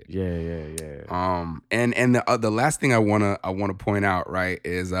really like it. Yeah. And the last thing I wanna point out, right,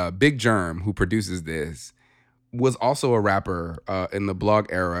 is Big Germ, who produces this, was also a rapper in the blog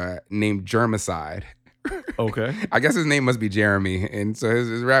era named Germicide. Okay. I guess his name must be Jeremy, and so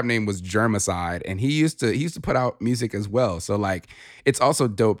his rap name was Germicide, and he used to put out music as well. So like, it's also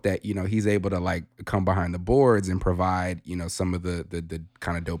dope that he's able to like come behind the boards and provide some of the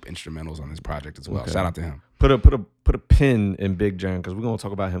kind of dope instrumentals on this project as well. Okay. Shout out to him. Put a pin in Big Germ because we're gonna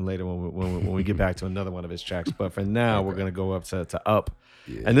talk about him later when we get back to another one of his tracks. But for now, we're gonna go up to Up,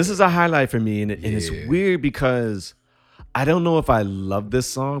 and this is a highlight for me, and it's weird because I don't know if I love this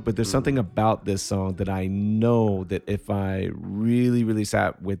song, but there's something about this song that I know that if I really, really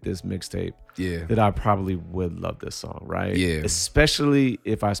sat with this mixtape, that I probably would love this song, right? Yeah. Especially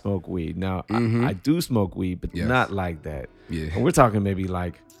if I smoke weed. Now, I do smoke weed, but not like that. Yeah. And we're talking maybe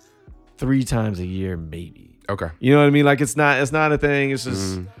like 3 times a year, maybe. Okay. You know what I mean? Like it's not a thing. It's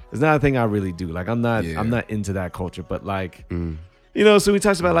just it's not a thing I really do. Like I'm not into that culture, but like. So we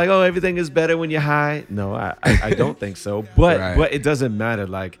talked about like, oh, everything is better when you're high. No, I don't think so. But but it doesn't matter.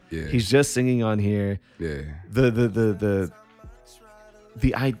 Like he's just singing on here. Yeah.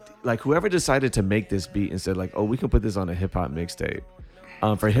 Like whoever decided to make this beat and said like, oh, we can put this on a hip hop mixtape.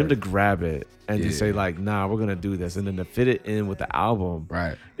 For him to grab it and to say like, nah, we're gonna do this, and then to fit it in with the album,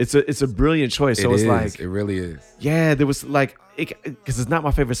 right? It's a brilliant choice. So it's like, it really is. Yeah, there was like, because it's not my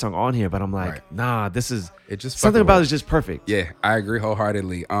favorite song on here, but I'm like, nah, this is just something about it is just perfect. Yeah, I agree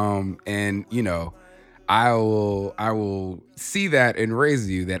wholeheartedly. And I will see that and raise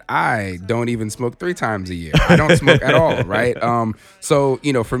you that I don't even smoke 3 times a year. I don't smoke at all, right? So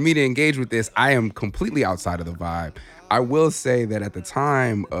for me to engage with this, I am completely outside of the vibe. I will say that at the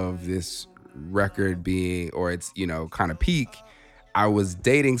time of this record being, or its kind of peak, I was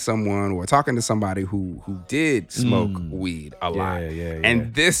dating someone or talking to somebody who did smoke weed a lot.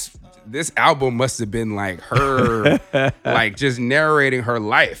 And this album must have been like her like just narrating her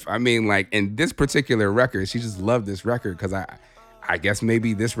life. I mean, like in this particular record, she just loved this record because I guess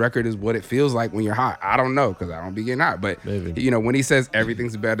maybe this record is what it feels like when you're high. I don't know because I don't be getting high. But when he says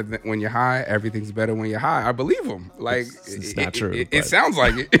everything's better when you're high, everything's better when you're high, I believe him. Like it's not true. It sounds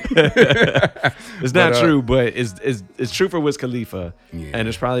like it. It's not true, but it's true for Wiz Khalifa, and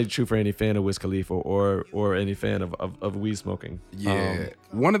it's probably true for any fan of Wiz Khalifa or any fan of weed smoking. Yeah,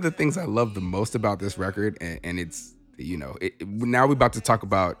 one of the things I love the most about this record, and it's now we're about to talk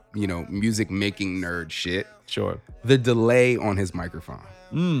about music making nerd shit. Sure. The delay on his microphone.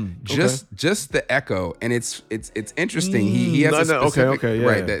 Just the echo, and it's interesting. He has a specific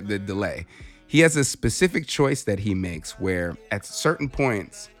the delay. He has a specific choice that he makes where at certain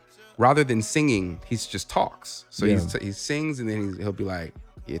points, rather than singing, he just talks. So he sings and then he'll be like,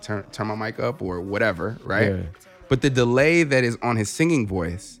 "Yeah, turn my mic up" or whatever, right? Yeah. But the delay that is on his singing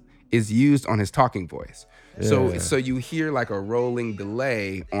voice is used on his talking voice. Yeah. So you hear like a rolling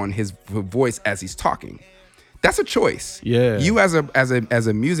delay on his voice as he's talking. That's a choice. Yeah. You as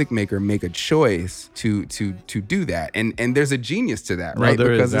a music maker make a choice to do that. And there's a genius to that, right?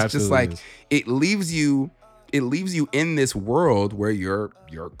 Because it's just like it leaves you in this world where you're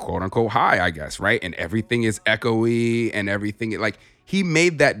quote unquote high, I guess, right? And everything is echoey and everything like he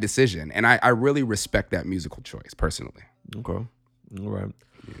made that decision. And I really respect that musical choice personally. Okay. All right.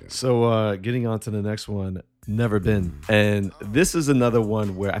 Yeah. So getting on to the next one, Never been. And this is another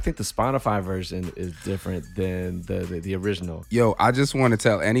one where I think the Spotify version is different than the original. Yo, I just want to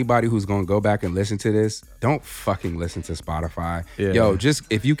tell anybody who's going to go back and listen to this, don't fucking listen to Spotify. Yeah. Yo, just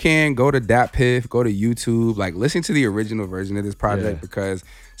if you can, go to DatPiff, go to YouTube, like listen to the original version of this project because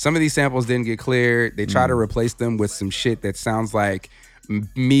some of these samples didn't get cleared. They try to replace them with some shit that sounds like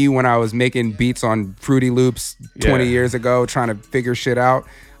me when I was making beats on Fruity Loops 20 years ago trying to figure shit out.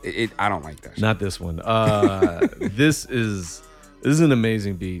 I don't like that shit. Not this one. This is an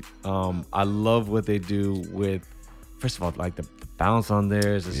amazing beat. I love what they do with, first of all, like the bounce on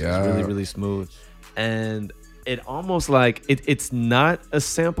there is just really, really smooth. And it almost like, it's not a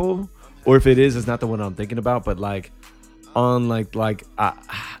sample, or if it is, it's not the one I'm thinking about, but like on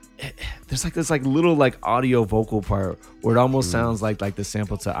there's like this like little like audio vocal part where it almost sounds like the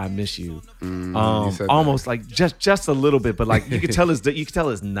sample to "I Miss You," almost like just a little bit, but like you can tell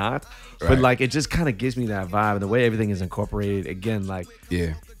it's not, but like it just kind of gives me that vibe, and the way everything is incorporated again, like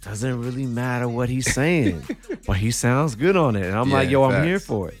doesn't really matter what he's saying, but he sounds good on it, and I'm like, yo, I'm here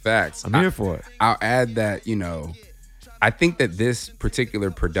for it. Facts, I'm here for it. I'll add that I think that this particular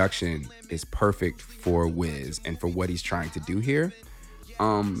production is perfect for Wiz and for what he's trying to do here.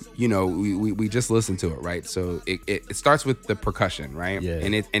 We just listened to it, right? So it starts with the percussion, right? Yeah.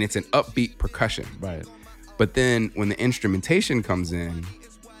 And it's an upbeat percussion. Right. But then when the instrumentation comes in,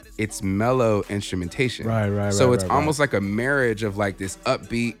 it's mellow instrumentation. Right. So it's almost like a marriage of like this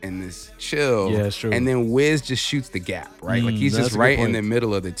upbeat and this chill. Yeah, it's true. And then Wiz just shoots the gap, right? Like he's just right in the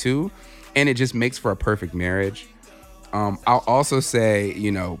middle of the two. And it just makes for a perfect marriage. I'll also say,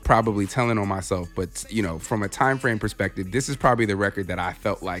 probably telling on myself, but, from a time frame perspective, this is probably the record that I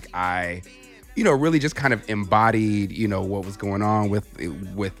felt like I, really just kind of embodied, what was going on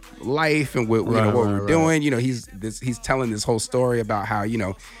with life and what we were doing. He's telling this whole story about how,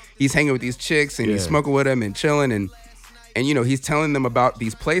 he's hanging with these chicks and he's smoking with them and chilling and he's telling them about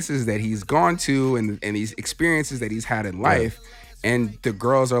these places that he's gone to and these experiences that he's had in life. And the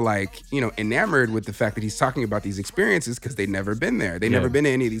girls are like, enamored with the fact that he's talking about these experiences because they've never been there. They've never been to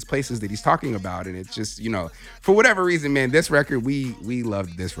any of these places that he's talking about. And it's just, for whatever reason, man, this record, we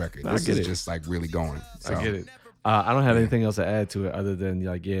loved this record. This is just like really going. So. I get it. I don't have anything else to add to it other than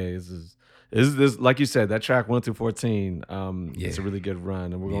like, this is like you said, that track 1 through 14, it's a really good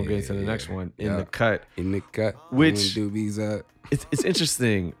run. And we're going to get into the next one, In the Cut. In the Cut. Which, it's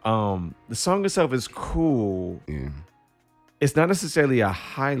interesting. The song itself is cool. Yeah. It's not necessarily a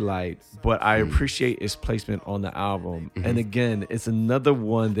highlight, but I appreciate its placement on the album. Mm-hmm. And again, it's another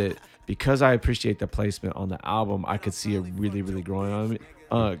one that, because I appreciate the placement on the album, I could see it really, really growing on me.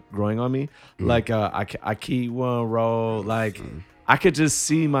 Mm-hmm. Like I keep one roll. Like I could just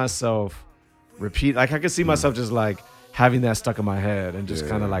see myself repeat. Like I could see myself just like having that stuck in my head and just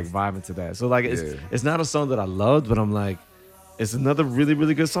kind of like vibing to that. So like it's not a song that I loved, but I'm like, it's another really,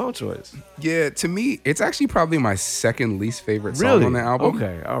 really good song choice. Yeah, to me, it's actually probably my second least favorite song on the album.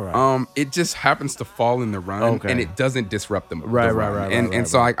 Okay, all right. It just happens to fall in the run, and it doesn't disrupt the run. Right.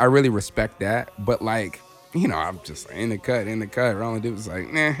 So I really respect that. But like, I'm just like, in the cut. Rolling Dude was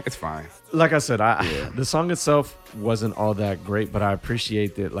like, nah, it's fine. Like I said, the song itself wasn't all that great, but I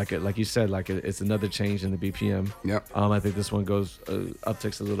appreciate that. Like you said, like it's another change in the BPM. Yep. I think this one goes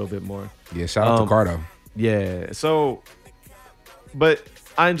upticks a little bit more. Yeah. Shout out to Cardo. Yeah. So. But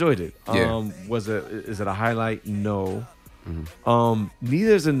I enjoyed it. Yeah. Is it a highlight? No. Mm-hmm.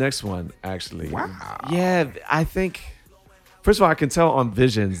 Neither is the next one, actually. Wow. Yeah, I think, first of all, I can tell on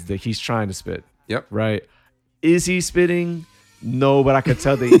Visions that he's trying to spit. Yep. Right? Is he spitting? No, but I could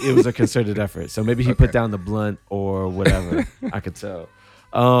tell that it was a concerted effort. So maybe he put down the blunt or whatever. I could tell.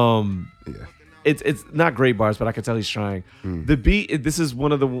 Yeah. It's not great bars, but I can tell he's trying. The beat, this is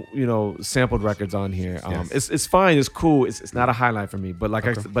one of the sampled records on here. It's fine, it's cool. It's not a highlight for me, but like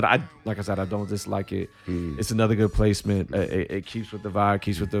I said, I don't dislike it. It's another good placement. It keeps with the vibe,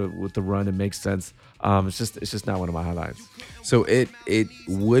 keeps with the run. It makes sense. It's just not one of my highlights. So it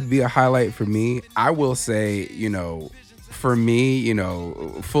would be a highlight for me. I will say, for me,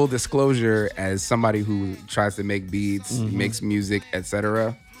 full disclosure, as somebody who tries to make beats, makes music,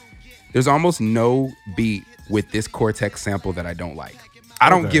 etc. There's almost no beat with this Cortex sample that I don't like. I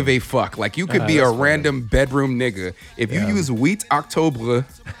don't give a fuck. Like, you could be a random bedroom nigga. If you use Wheat October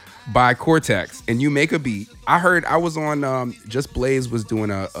by Cortex and you make a beat. I was on Just Blaze was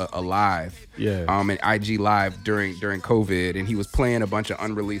doing a live. Yeah. An IG live during COVID, and he was playing a bunch of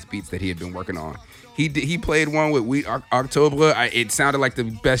unreleased beats that he had been working on. He played one with Wheat October. It sounded like the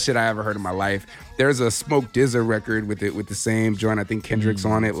best shit I ever heard in my life. There's a Smoke DZA record with the same joint. I think Kendrick's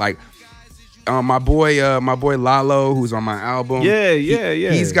on it. Like, my boy Lalo, who's on my album. Yeah.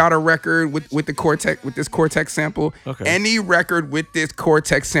 He's got a record with the Cortex, with this Cortex sample. Okay. Any record with this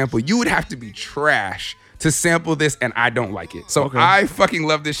Cortex sample, you would have to be trash to sample this, and I don't like it. So I fucking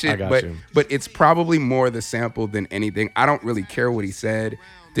love this shit. But it's probably more the sample than anything. I don't really care what he said.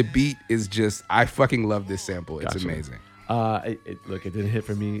 The beat is just, I fucking love this sample. It's amazing. Look, it didn't hit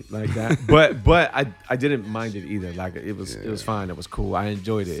for me like that, but I didn't mind it either. Like it was fine. It was cool. I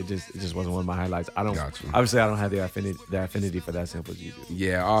enjoyed it. It just wasn't one of my highlights. Obviously I don't have the affinity for that sample as you do.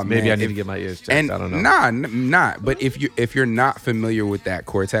 Yeah. So maybe I need to get my ears checked. I don't know. Nah. But if you're not familiar with that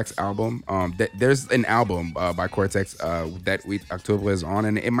Cortex album, there's an album by Cortex that October is on,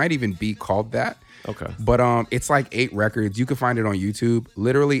 and it might even be called that. Okay. But it's like 8 records. You can find it on YouTube.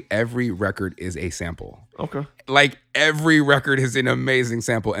 Literally every record is a sample. Okay. Like every record is an amazing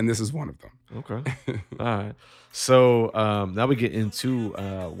sample, and this is one of them. Okay. All right. So now we get into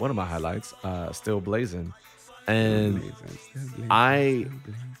one of my highlights, Still Blazing. And I'm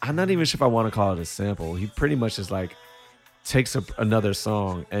not even sure if I want to call it a sample. He pretty much just like takes another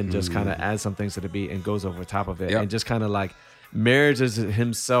song and just kind of adds some things to the beat and goes over top of it and just kind of like marriages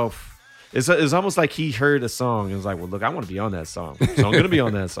himself. It's almost like he heard a song and was like, well, look, I want to be on that song. So I'm going to be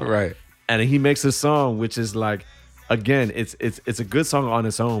on that song. Right. And he makes a song, which is like, again, it's a good song on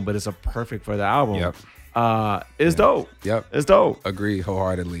its own, but it's a perfect for the album. Yep. It's dope. Yep. It's dope. Agree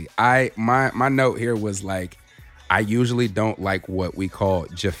wholeheartedly. My note here was like, I usually don't like what we call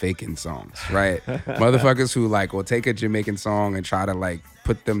Jamaican songs, right? Motherfuckers who like will take a Jamaican song and try to like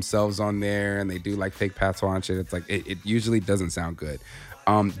put themselves on there and they do like fake patois and shit. It's like, it usually doesn't sound good.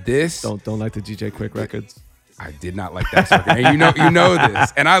 This don't like the DJ Quick records. I did not like that record. And you know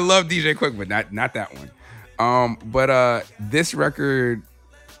this. And I love DJ Quick, but not that one. But this record,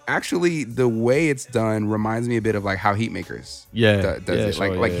 actually, the way it's done reminds me a bit of like how Heatmakers does it.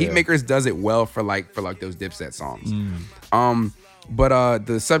 Sure, like Heatmakers does it well for those Dipset songs. But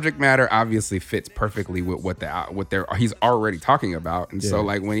the subject matter obviously fits perfectly with what he's already talking about. And so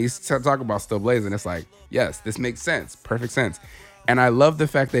like when he's talking about Still Blazing, it's like, yes, this makes sense. Perfect sense. And I love the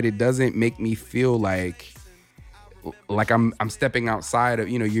fact that it doesn't make me feel like I'm stepping outside of,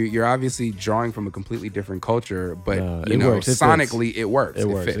 you're obviously drawing from a completely different culture, but sonically it works.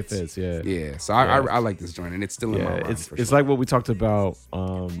 It fits. Yeah. So I like this joint, and it's still in my run. It's like what we talked about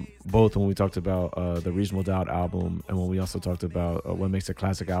both when we talked about the Reasonable Doubt album and when we also talked about what makes a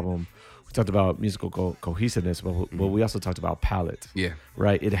classic album. We talked about musical cohesiveness, but we also talked about palette. Yeah.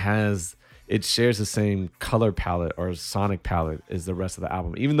 Right. It shares the same color palette or sonic palette as the rest of the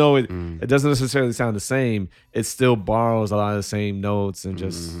album. Even though it doesn't necessarily sound the same, it still borrows a lot of the same notes and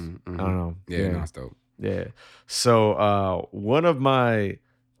just, I don't know. Yeah, that's dope. Yeah. So one of my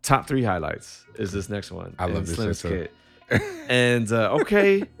top 3 highlights is this next one. I love this shit. And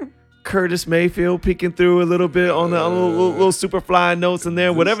Curtis Mayfield peeking through a little bit on the little Superfly notes in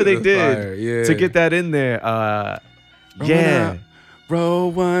there, whatever they did to get that in there.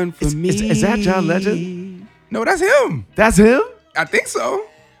 Roll one for me. Is that John Legend? No, that's him. That's him? I think so.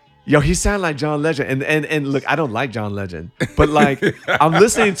 Yo, he sound like John Legend. And look, I don't like John Legend. But like I'm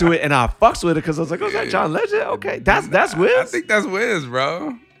listening to it and I fucks with it because I was like, oh, is that John Legend? Okay. That's Wiz. I think that's Wiz,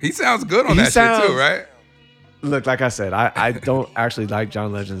 bro. He sounds good on that shit too, right? Look, like I said, I don't actually like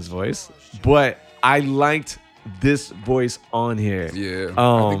John Legend's voice, but I liked this voice on here. Yeah.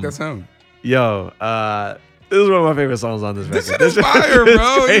 I think that's him. Yo, this is one of my favorite songs on this record. This shit is fire,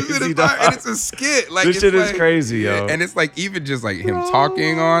 bro. This shit is fire. And it's a skit. Like, this shit is crazy, yo. And it's like even just like him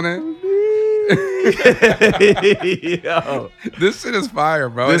talking on it. Yo. This shit is fire,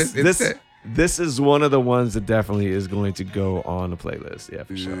 bro. This is one of the ones that definitely is going to go on the playlist. Yeah,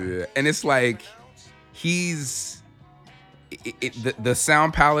 for sure. Yeah. And it's like the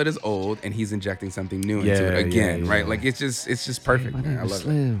sound palette is old and he's injecting something new into it again, right? Like it's just perfect. Hey, my man. name I is love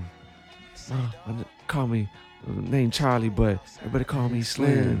Slim. Call me name Charlie, but everybody call me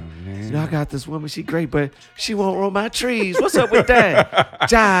Slim. I got this woman, she great, but she won't roll my trees. What's up with that?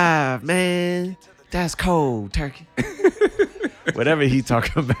 Jive, man. That's cold turkey. Whatever he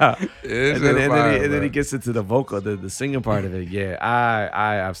talking about. And then he gets into the vocal, the singing part of it. Yeah,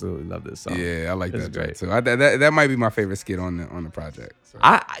 I absolutely love this song. Yeah, I like that great too. That might be my favorite skit on the project. So.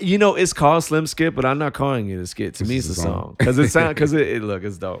 It's called Slim Skit, but I'm not calling it a skit. To me, it's a song because it's dope.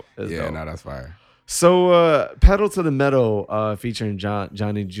 It's dope. No, that's fire. So, Pedal to the Metal, featuring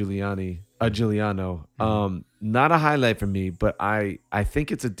Johnny Giuliano. Not a highlight for me, but I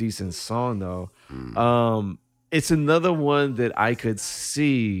think it's a decent song though. It's another one that I could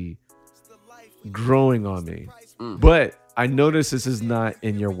see growing on me. But I notice this is not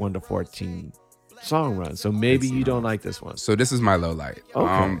in your 1 to 14 song run. So maybe you don't like this one. So this is my low light.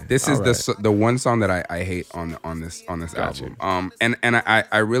 Okay. This is the one song that I hate on this album. And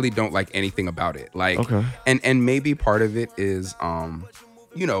I really don't like anything about it. Like, and maybe part of it is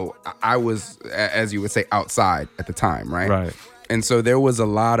you know, I was, as you would say, outside at the time, right? Right. And so there was a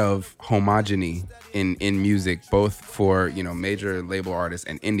lot of homogeny in music, both for, you know, major label artists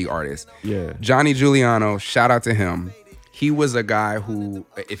and indie artists. Yeah. Johnny Giuliano, shout out to him. He was a guy who,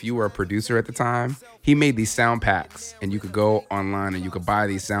 if you were a producer at the time, he made these sound packs, and you could go online and you could buy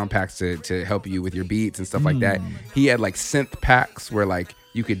these sound packs to help you with your beats and stuff like that. He had like synth packs where like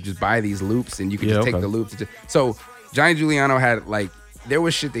you could just buy these loops and you could just take the loops. So Johnny Giuliano had like, there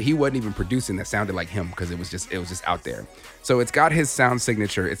was shit that he wasn't even producing that sounded like him because it was just out there. So it's got his sound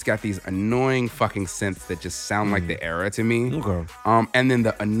signature. It's got these annoying fucking synths that just sound like the era to me. Okay. And then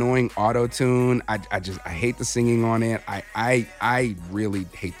the annoying auto tune. I hate the singing on it. I really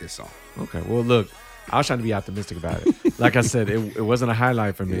hate this song. Okay. Well, look, I was trying to be optimistic about it. Like I said, it wasn't a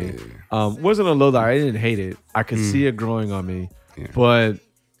highlight for me. Wasn't a low light. I didn't hate it. I could see it growing on me. Yeah. But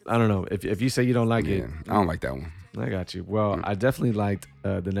I don't know. If you say you don't like it, I don't like that one. I got you. Well, I definitely liked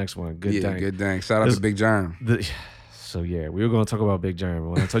the next one. Good Dang. Good Dang. Shout out to Big Germ. So yeah, we were going to talk about Big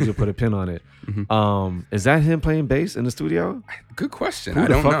Germ. When I told you to put a pin on it, is that him playing bass in the studio? Good question. Who I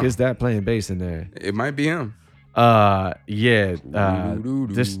don't know. Who the fuck is that playing bass in there? It might be him. This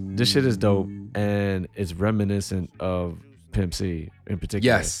shit is dope, and it's reminiscent of Pimp C in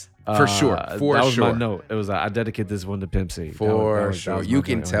particular. Yes. For sure. That was my note. It was I dedicate this one to Pimp C. For sure. You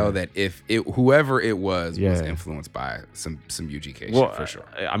can tell that if whoever it was influenced by some UGK shit, for sure.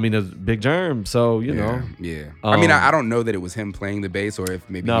 I mean, it's Big Germ, so you know. Yeah. I mean, I don't know that it was him playing the bass or if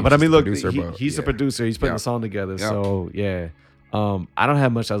maybe but I mean, look, producer, he's a producer. He's putting the song together. So yeah. I don't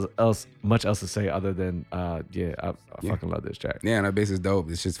have much else to say other than I fucking love this track. Yeah, and that bass is dope.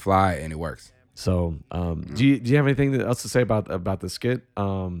 It's just fly and it works. So, do you have anything else to say about the skit?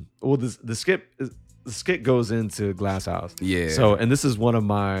 Well, the skit goes into Glass House. Yeah. So, and this is one of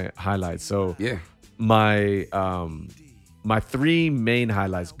my highlights. So, my three main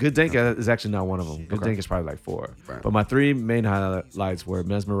highlights. Good Dank is actually not one of them. Good Dank is probably like 4. Right. But my three main highlights were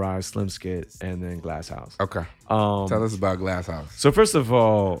Mesmerize, Slim Skit, and then Glass House. Okay. Tell us about Glass House. So first of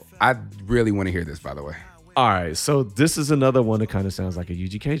all, I really want to hear this, by the way. All right, so this is another one that kind of sounds like a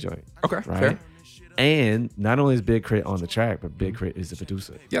UGK joint. Okay, right? Fair. And not only is Big Crit on the track, but Big Crit is the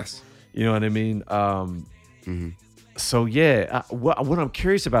producer. Yes. You know what I mean? So yeah, what I'm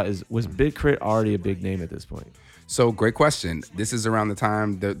curious about is, was Big Crit already a big name at this point? So great question. This is around the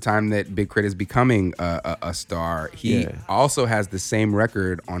time that Big Crit is becoming a star. He also has the same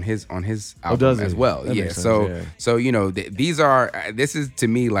record on his album as well. That so you know this is to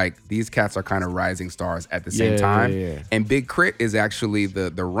me like these cats are kind of rising stars at the same time. And Big Crit is actually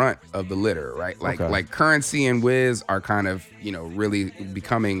the runt of the litter, right? Like Currency and Wiz are kind of, you know, really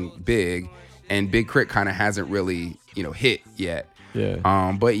becoming big, and Big Crit kind of hasn't really, you know, hit yet.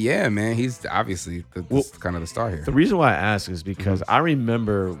 Yeah. But yeah, man, he's obviously kind of the star here. The reason why I ask is because I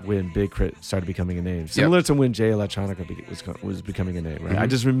remember when Big Crit started becoming a name, similar to when Jay Electronica was becoming a name, right? I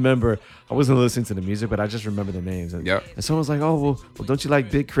just remember, I wasn't listening to the music, but I just remember the names. And someone was like, oh, well, don't you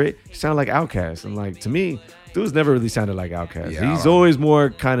like Big Crit? You sound like Outkast. And like, to me, dude's never really sounded like Outkast. He's always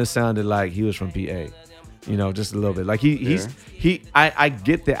more kind of sounded like he was from PA. You know, just a little bit. Like I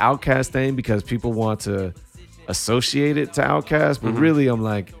get the Outkast thing because people want to associate it to Outkast, but really I'm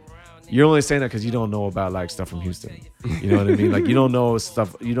like, you're only saying that because you don't know about like stuff from Houston. You know what I mean? Like you don't know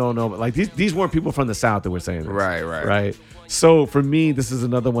stuff, you don't know, like these weren't people from the South that were saying this. Right. So for me, this is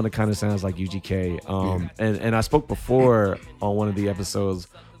another one that kind of sounds like UGK. And I spoke before on one of the episodes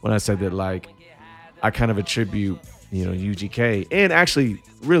when I said that like I kind of attribute, you know, UGK and actually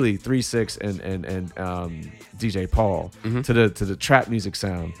really 3-6 and DJ Paul to the trap music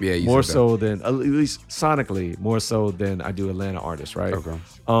sound. Yeah, more so than, at least sonically, more so than I do Atlanta artists, right? Okay.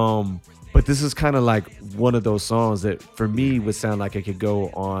 But this is kind of like one of those songs that for me would sound like it could go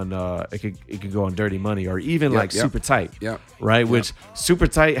on it could go on Dirty Money or even like Super Tight. Right? Which Super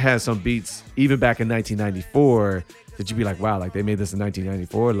Tight has some beats even back in 1994 that you'd be like, wow, like they made this in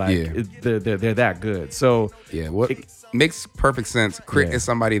 1994. Like they're that good. So makes perfect sense. Crit is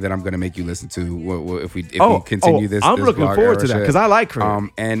somebody that I'm going to make you listen to if we continue this. I'm looking forward to that because I like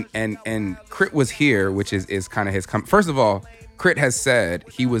Crit. And Crit was here, which is kind of his. First of all, Crit has said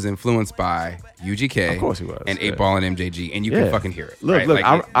he was influenced by UGK, of course he was, and 8 Ball and MJG, and you can fucking hear it. Look, right?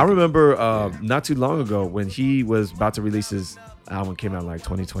 look, I remember not too long ago when he was about to release his album, came out like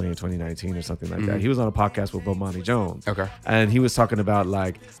 2020 or 2019 or something like that. He was on a podcast with Bomani Jones. Okay. And he was talking about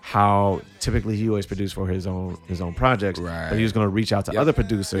like how typically he always produced for his own projects, but he was going to reach out to other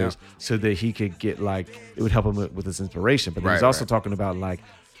producers so that he could get like, it would help him with his inspiration. But he was also talking about like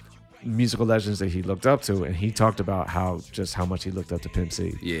musical legends that he looked up to, and he talked about how much he looked up to Pimp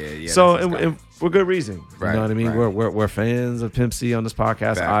C. Yeah. So and for good reason, you know what I mean. Right. We're fans of Pimp C on this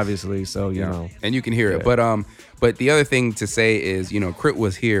podcast, obviously. So you know, and you can hear it. But the other thing to say is, you know, Crit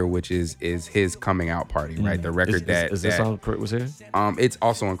was here, which is his coming out party, right? The record is this on Crit was here? It's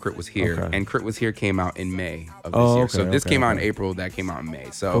also on Crit was here, and Crit was here came out in May of this year. So this came out in April, that came out in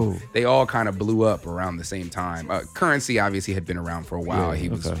May. So they all kind of blew up around the same time. Currency obviously had been around for a while. He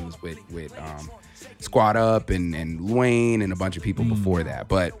was with Squad Up and Wayne and a bunch of people before that.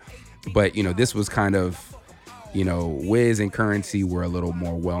 But you know, this was kind of, you know, Wiz and Currency were a little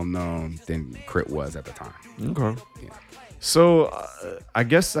more well known than Crit was at the time. Okay. Yeah. So I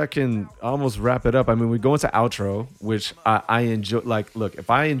guess I can almost wrap it up. I mean, we go into outro, which I enjoy. Like, look,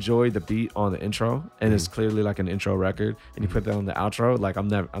 if I enjoy the beat on the intro and it's clearly like an intro record, and you put that on the outro, like I'm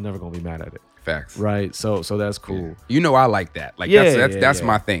never gonna be mad at it. Facts. Right. So that's cool. Yeah. You know, I like that. Like that's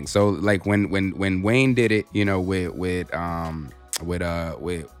my thing. So like when Wayne did it, you know, with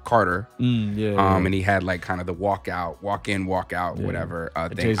Carter, and he had like kind of the walk in, walk out, whatever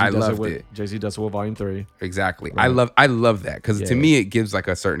thing. Jay-Z I loved it. Jay-Z does it with Volume 3. Exactly. Right. I love that because to me it gives like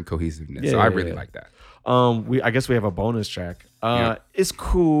a certain cohesiveness. So I really like that. I guess we have a bonus track. It's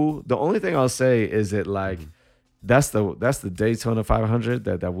cool. The only thing I'll say is that like that's the Daytona 500,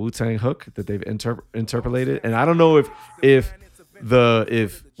 that Wu-Tang hook that they've interpolated, and I don't know if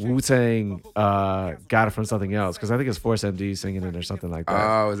Wu-Tang got it from something else, because I think it's Force MD singing it or something like that.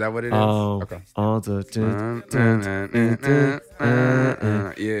 Oh, is that what it is? Okay.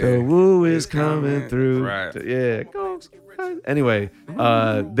 The Wu is coming through. Right. Yeah. Anyway,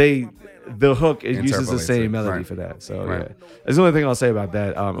 the hook, it uses the same melody for that. So yeah, that's the only thing I'll say about that.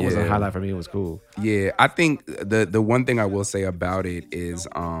 It wasn't a highlight for me. It was cool. Yeah, I think the one thing I will say about it is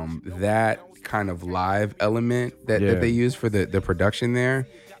that kind of live element that they use for the production there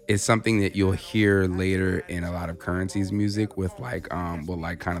is something that you'll hear later in a lot of Currency's music with like kind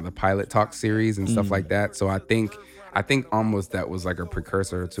of the Pilot Talk series and stuff like that. So I think almost that was like a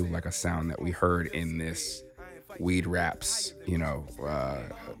precursor to like a sound that we heard in this Weed Raps, you know,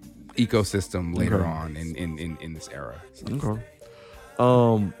 ecosystem later on in this era. So. Okay.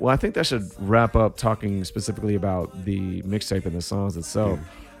 Well, I think that should wrap up talking specifically about the mixtape and the songs itself.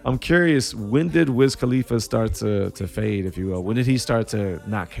 I'm curious, when did Wiz Khalifa start to fade, if you will? When did he start to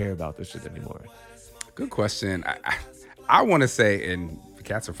not care about this shit anymore? Good question. I want to say, and the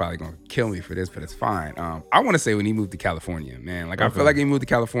cats are probably going to kill me for this, but it's fine. I want to say when he moved to California, man. Like, I feel like he moved to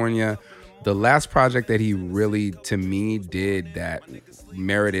California. The last project that he really, to me, did that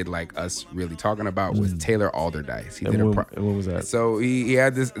merited like us really talking about was Taylor Alderdice. He did when was that? So he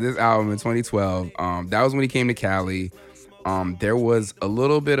had this album in 2012. That was when he came to Cali. There was a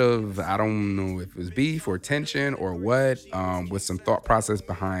little bit of, I don't know if it was beef or tension or what, with some thought process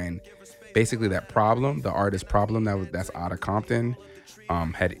behind basically that Problem, the artist Problem, that's Otta Compton.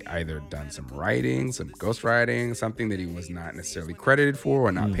 Had either done some writing, some ghostwriting, something that he was not necessarily credited for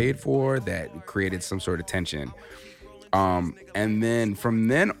or not paid for, that created some sort of tension. And then from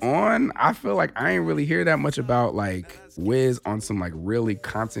then on, I feel like I ain't really hear that much about like Wiz on some like really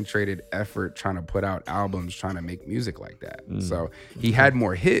concentrated effort trying to put out albums, trying to make music like that. So he had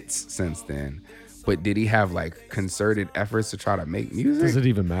more hits since then, but did he have like concerted efforts to try to make music? Does it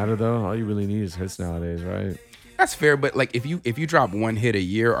even matter though? All you really need is hits nowadays, right? That's fair, but like if you drop one hit a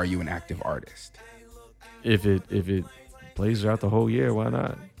year, are you an active artist? If it plays throughout the whole year, why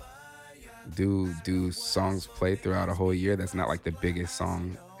not? Do songs play throughout a whole year? That's not like the biggest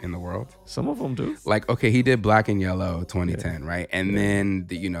song in the world. Some of them do. Like, okay, he did Black and Yellow 2010, right? And then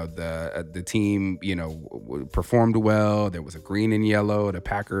the team performed well. There was a Green and Yellow, the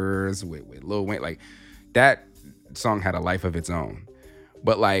Packers with Lil Wayne. Like that song had a life of its own.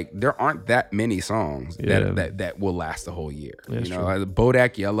 But like there aren't that many songs that will last the whole year. Yeah,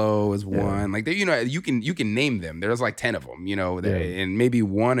 Bodak Yellow is one. Like you can name them. There's like 10 of them. And maybe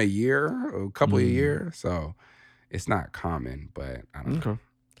one a year, a couple a year. So it's not common, but I don't know.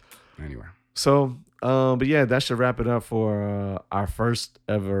 Anyway. So, but yeah, that should wrap it up for our first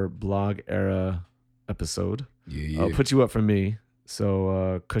ever blog era episode. Put You Up For Me.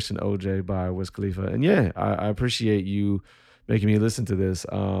 So Cushion OJ by Wiz Khalifa. And yeah, I appreciate you making me listen to this.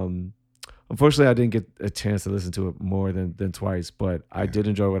 Unfortunately, I didn't get a chance to listen to it more than twice, but I did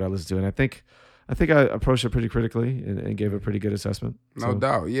enjoy what I listened to, and I think I approached it pretty critically and gave a pretty good assessment. No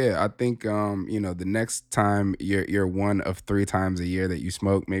doubt. Yeah. I think, the next time you're one of 3 times a year that you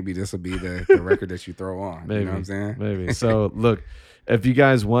smoke, maybe this will be the record that you throw on. Maybe, you know what I'm saying? Maybe. So look, if you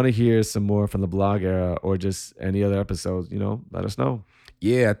guys want to hear some more from the Blog Era or just any other episodes, let us know.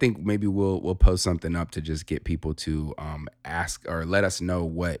 Yeah, I think maybe we'll post something up to just get people to ask or let us know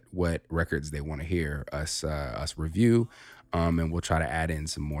what records they want to hear us review. And we'll try to add in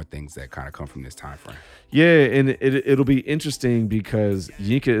some more things that kind of come from this time frame. Yeah, and it'll be interesting because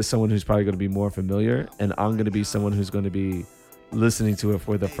Yinka is someone who's probably going to be more familiar, and I'm going to be someone who's going to be listening to it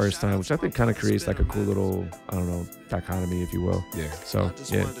for the first time, which I think kind of creates like a cool little, I don't know, dichotomy, if you will. Yeah. So,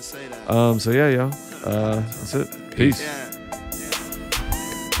 yeah. So, yeah, y'all. That's it. Peace.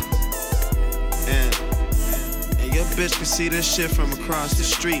 And your bitch can see this shit from across the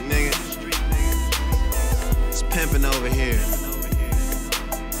street, nigga. It's pimping over here.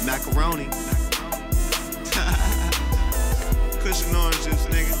 Macaroni. Cushion orange juice,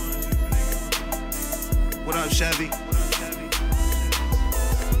 nigga. What up, Chevy?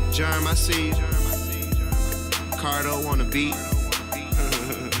 Germ, I see you. Cardo on the beat.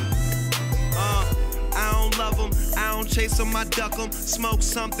 I don't love them, I don't chase them, I duck them. Smoke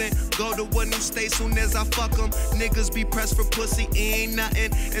something, go to a new state soon as I fuck them. Niggas be pressed for pussy, ain't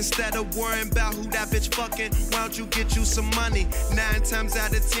nothing. Instead of worrying about who that bitch fucking, why don't you get you some money? 9 times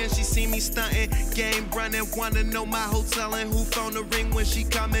out of 10, she see me stunting. Game running, wanna know my hotel and who phone the ring when she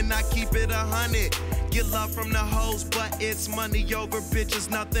coming. I keep it 100. Get love from the hoes, but it's money over bitches,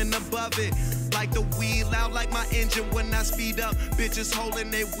 nothing above it. Like the weed, loud like my engine when I speed up. Bitches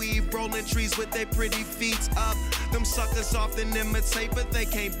holding they weave, rolling trees with their pretty feet up. Them suckers often imitate, but they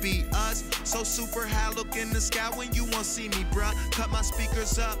can't beat us. So super high, look in the sky when you won't see me, bruh. Cut my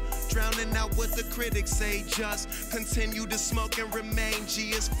speakers up, drowning out what the critics say. Just continue to smoke and remain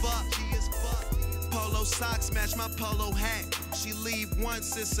G as fuck. G as fuck. Polo socks match my polo hat. She leave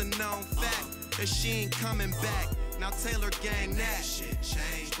once, it's a known fact. That she ain't coming back. Now Taylor gang that shit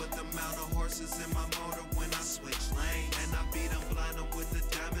changed, but the amount of horses in my motor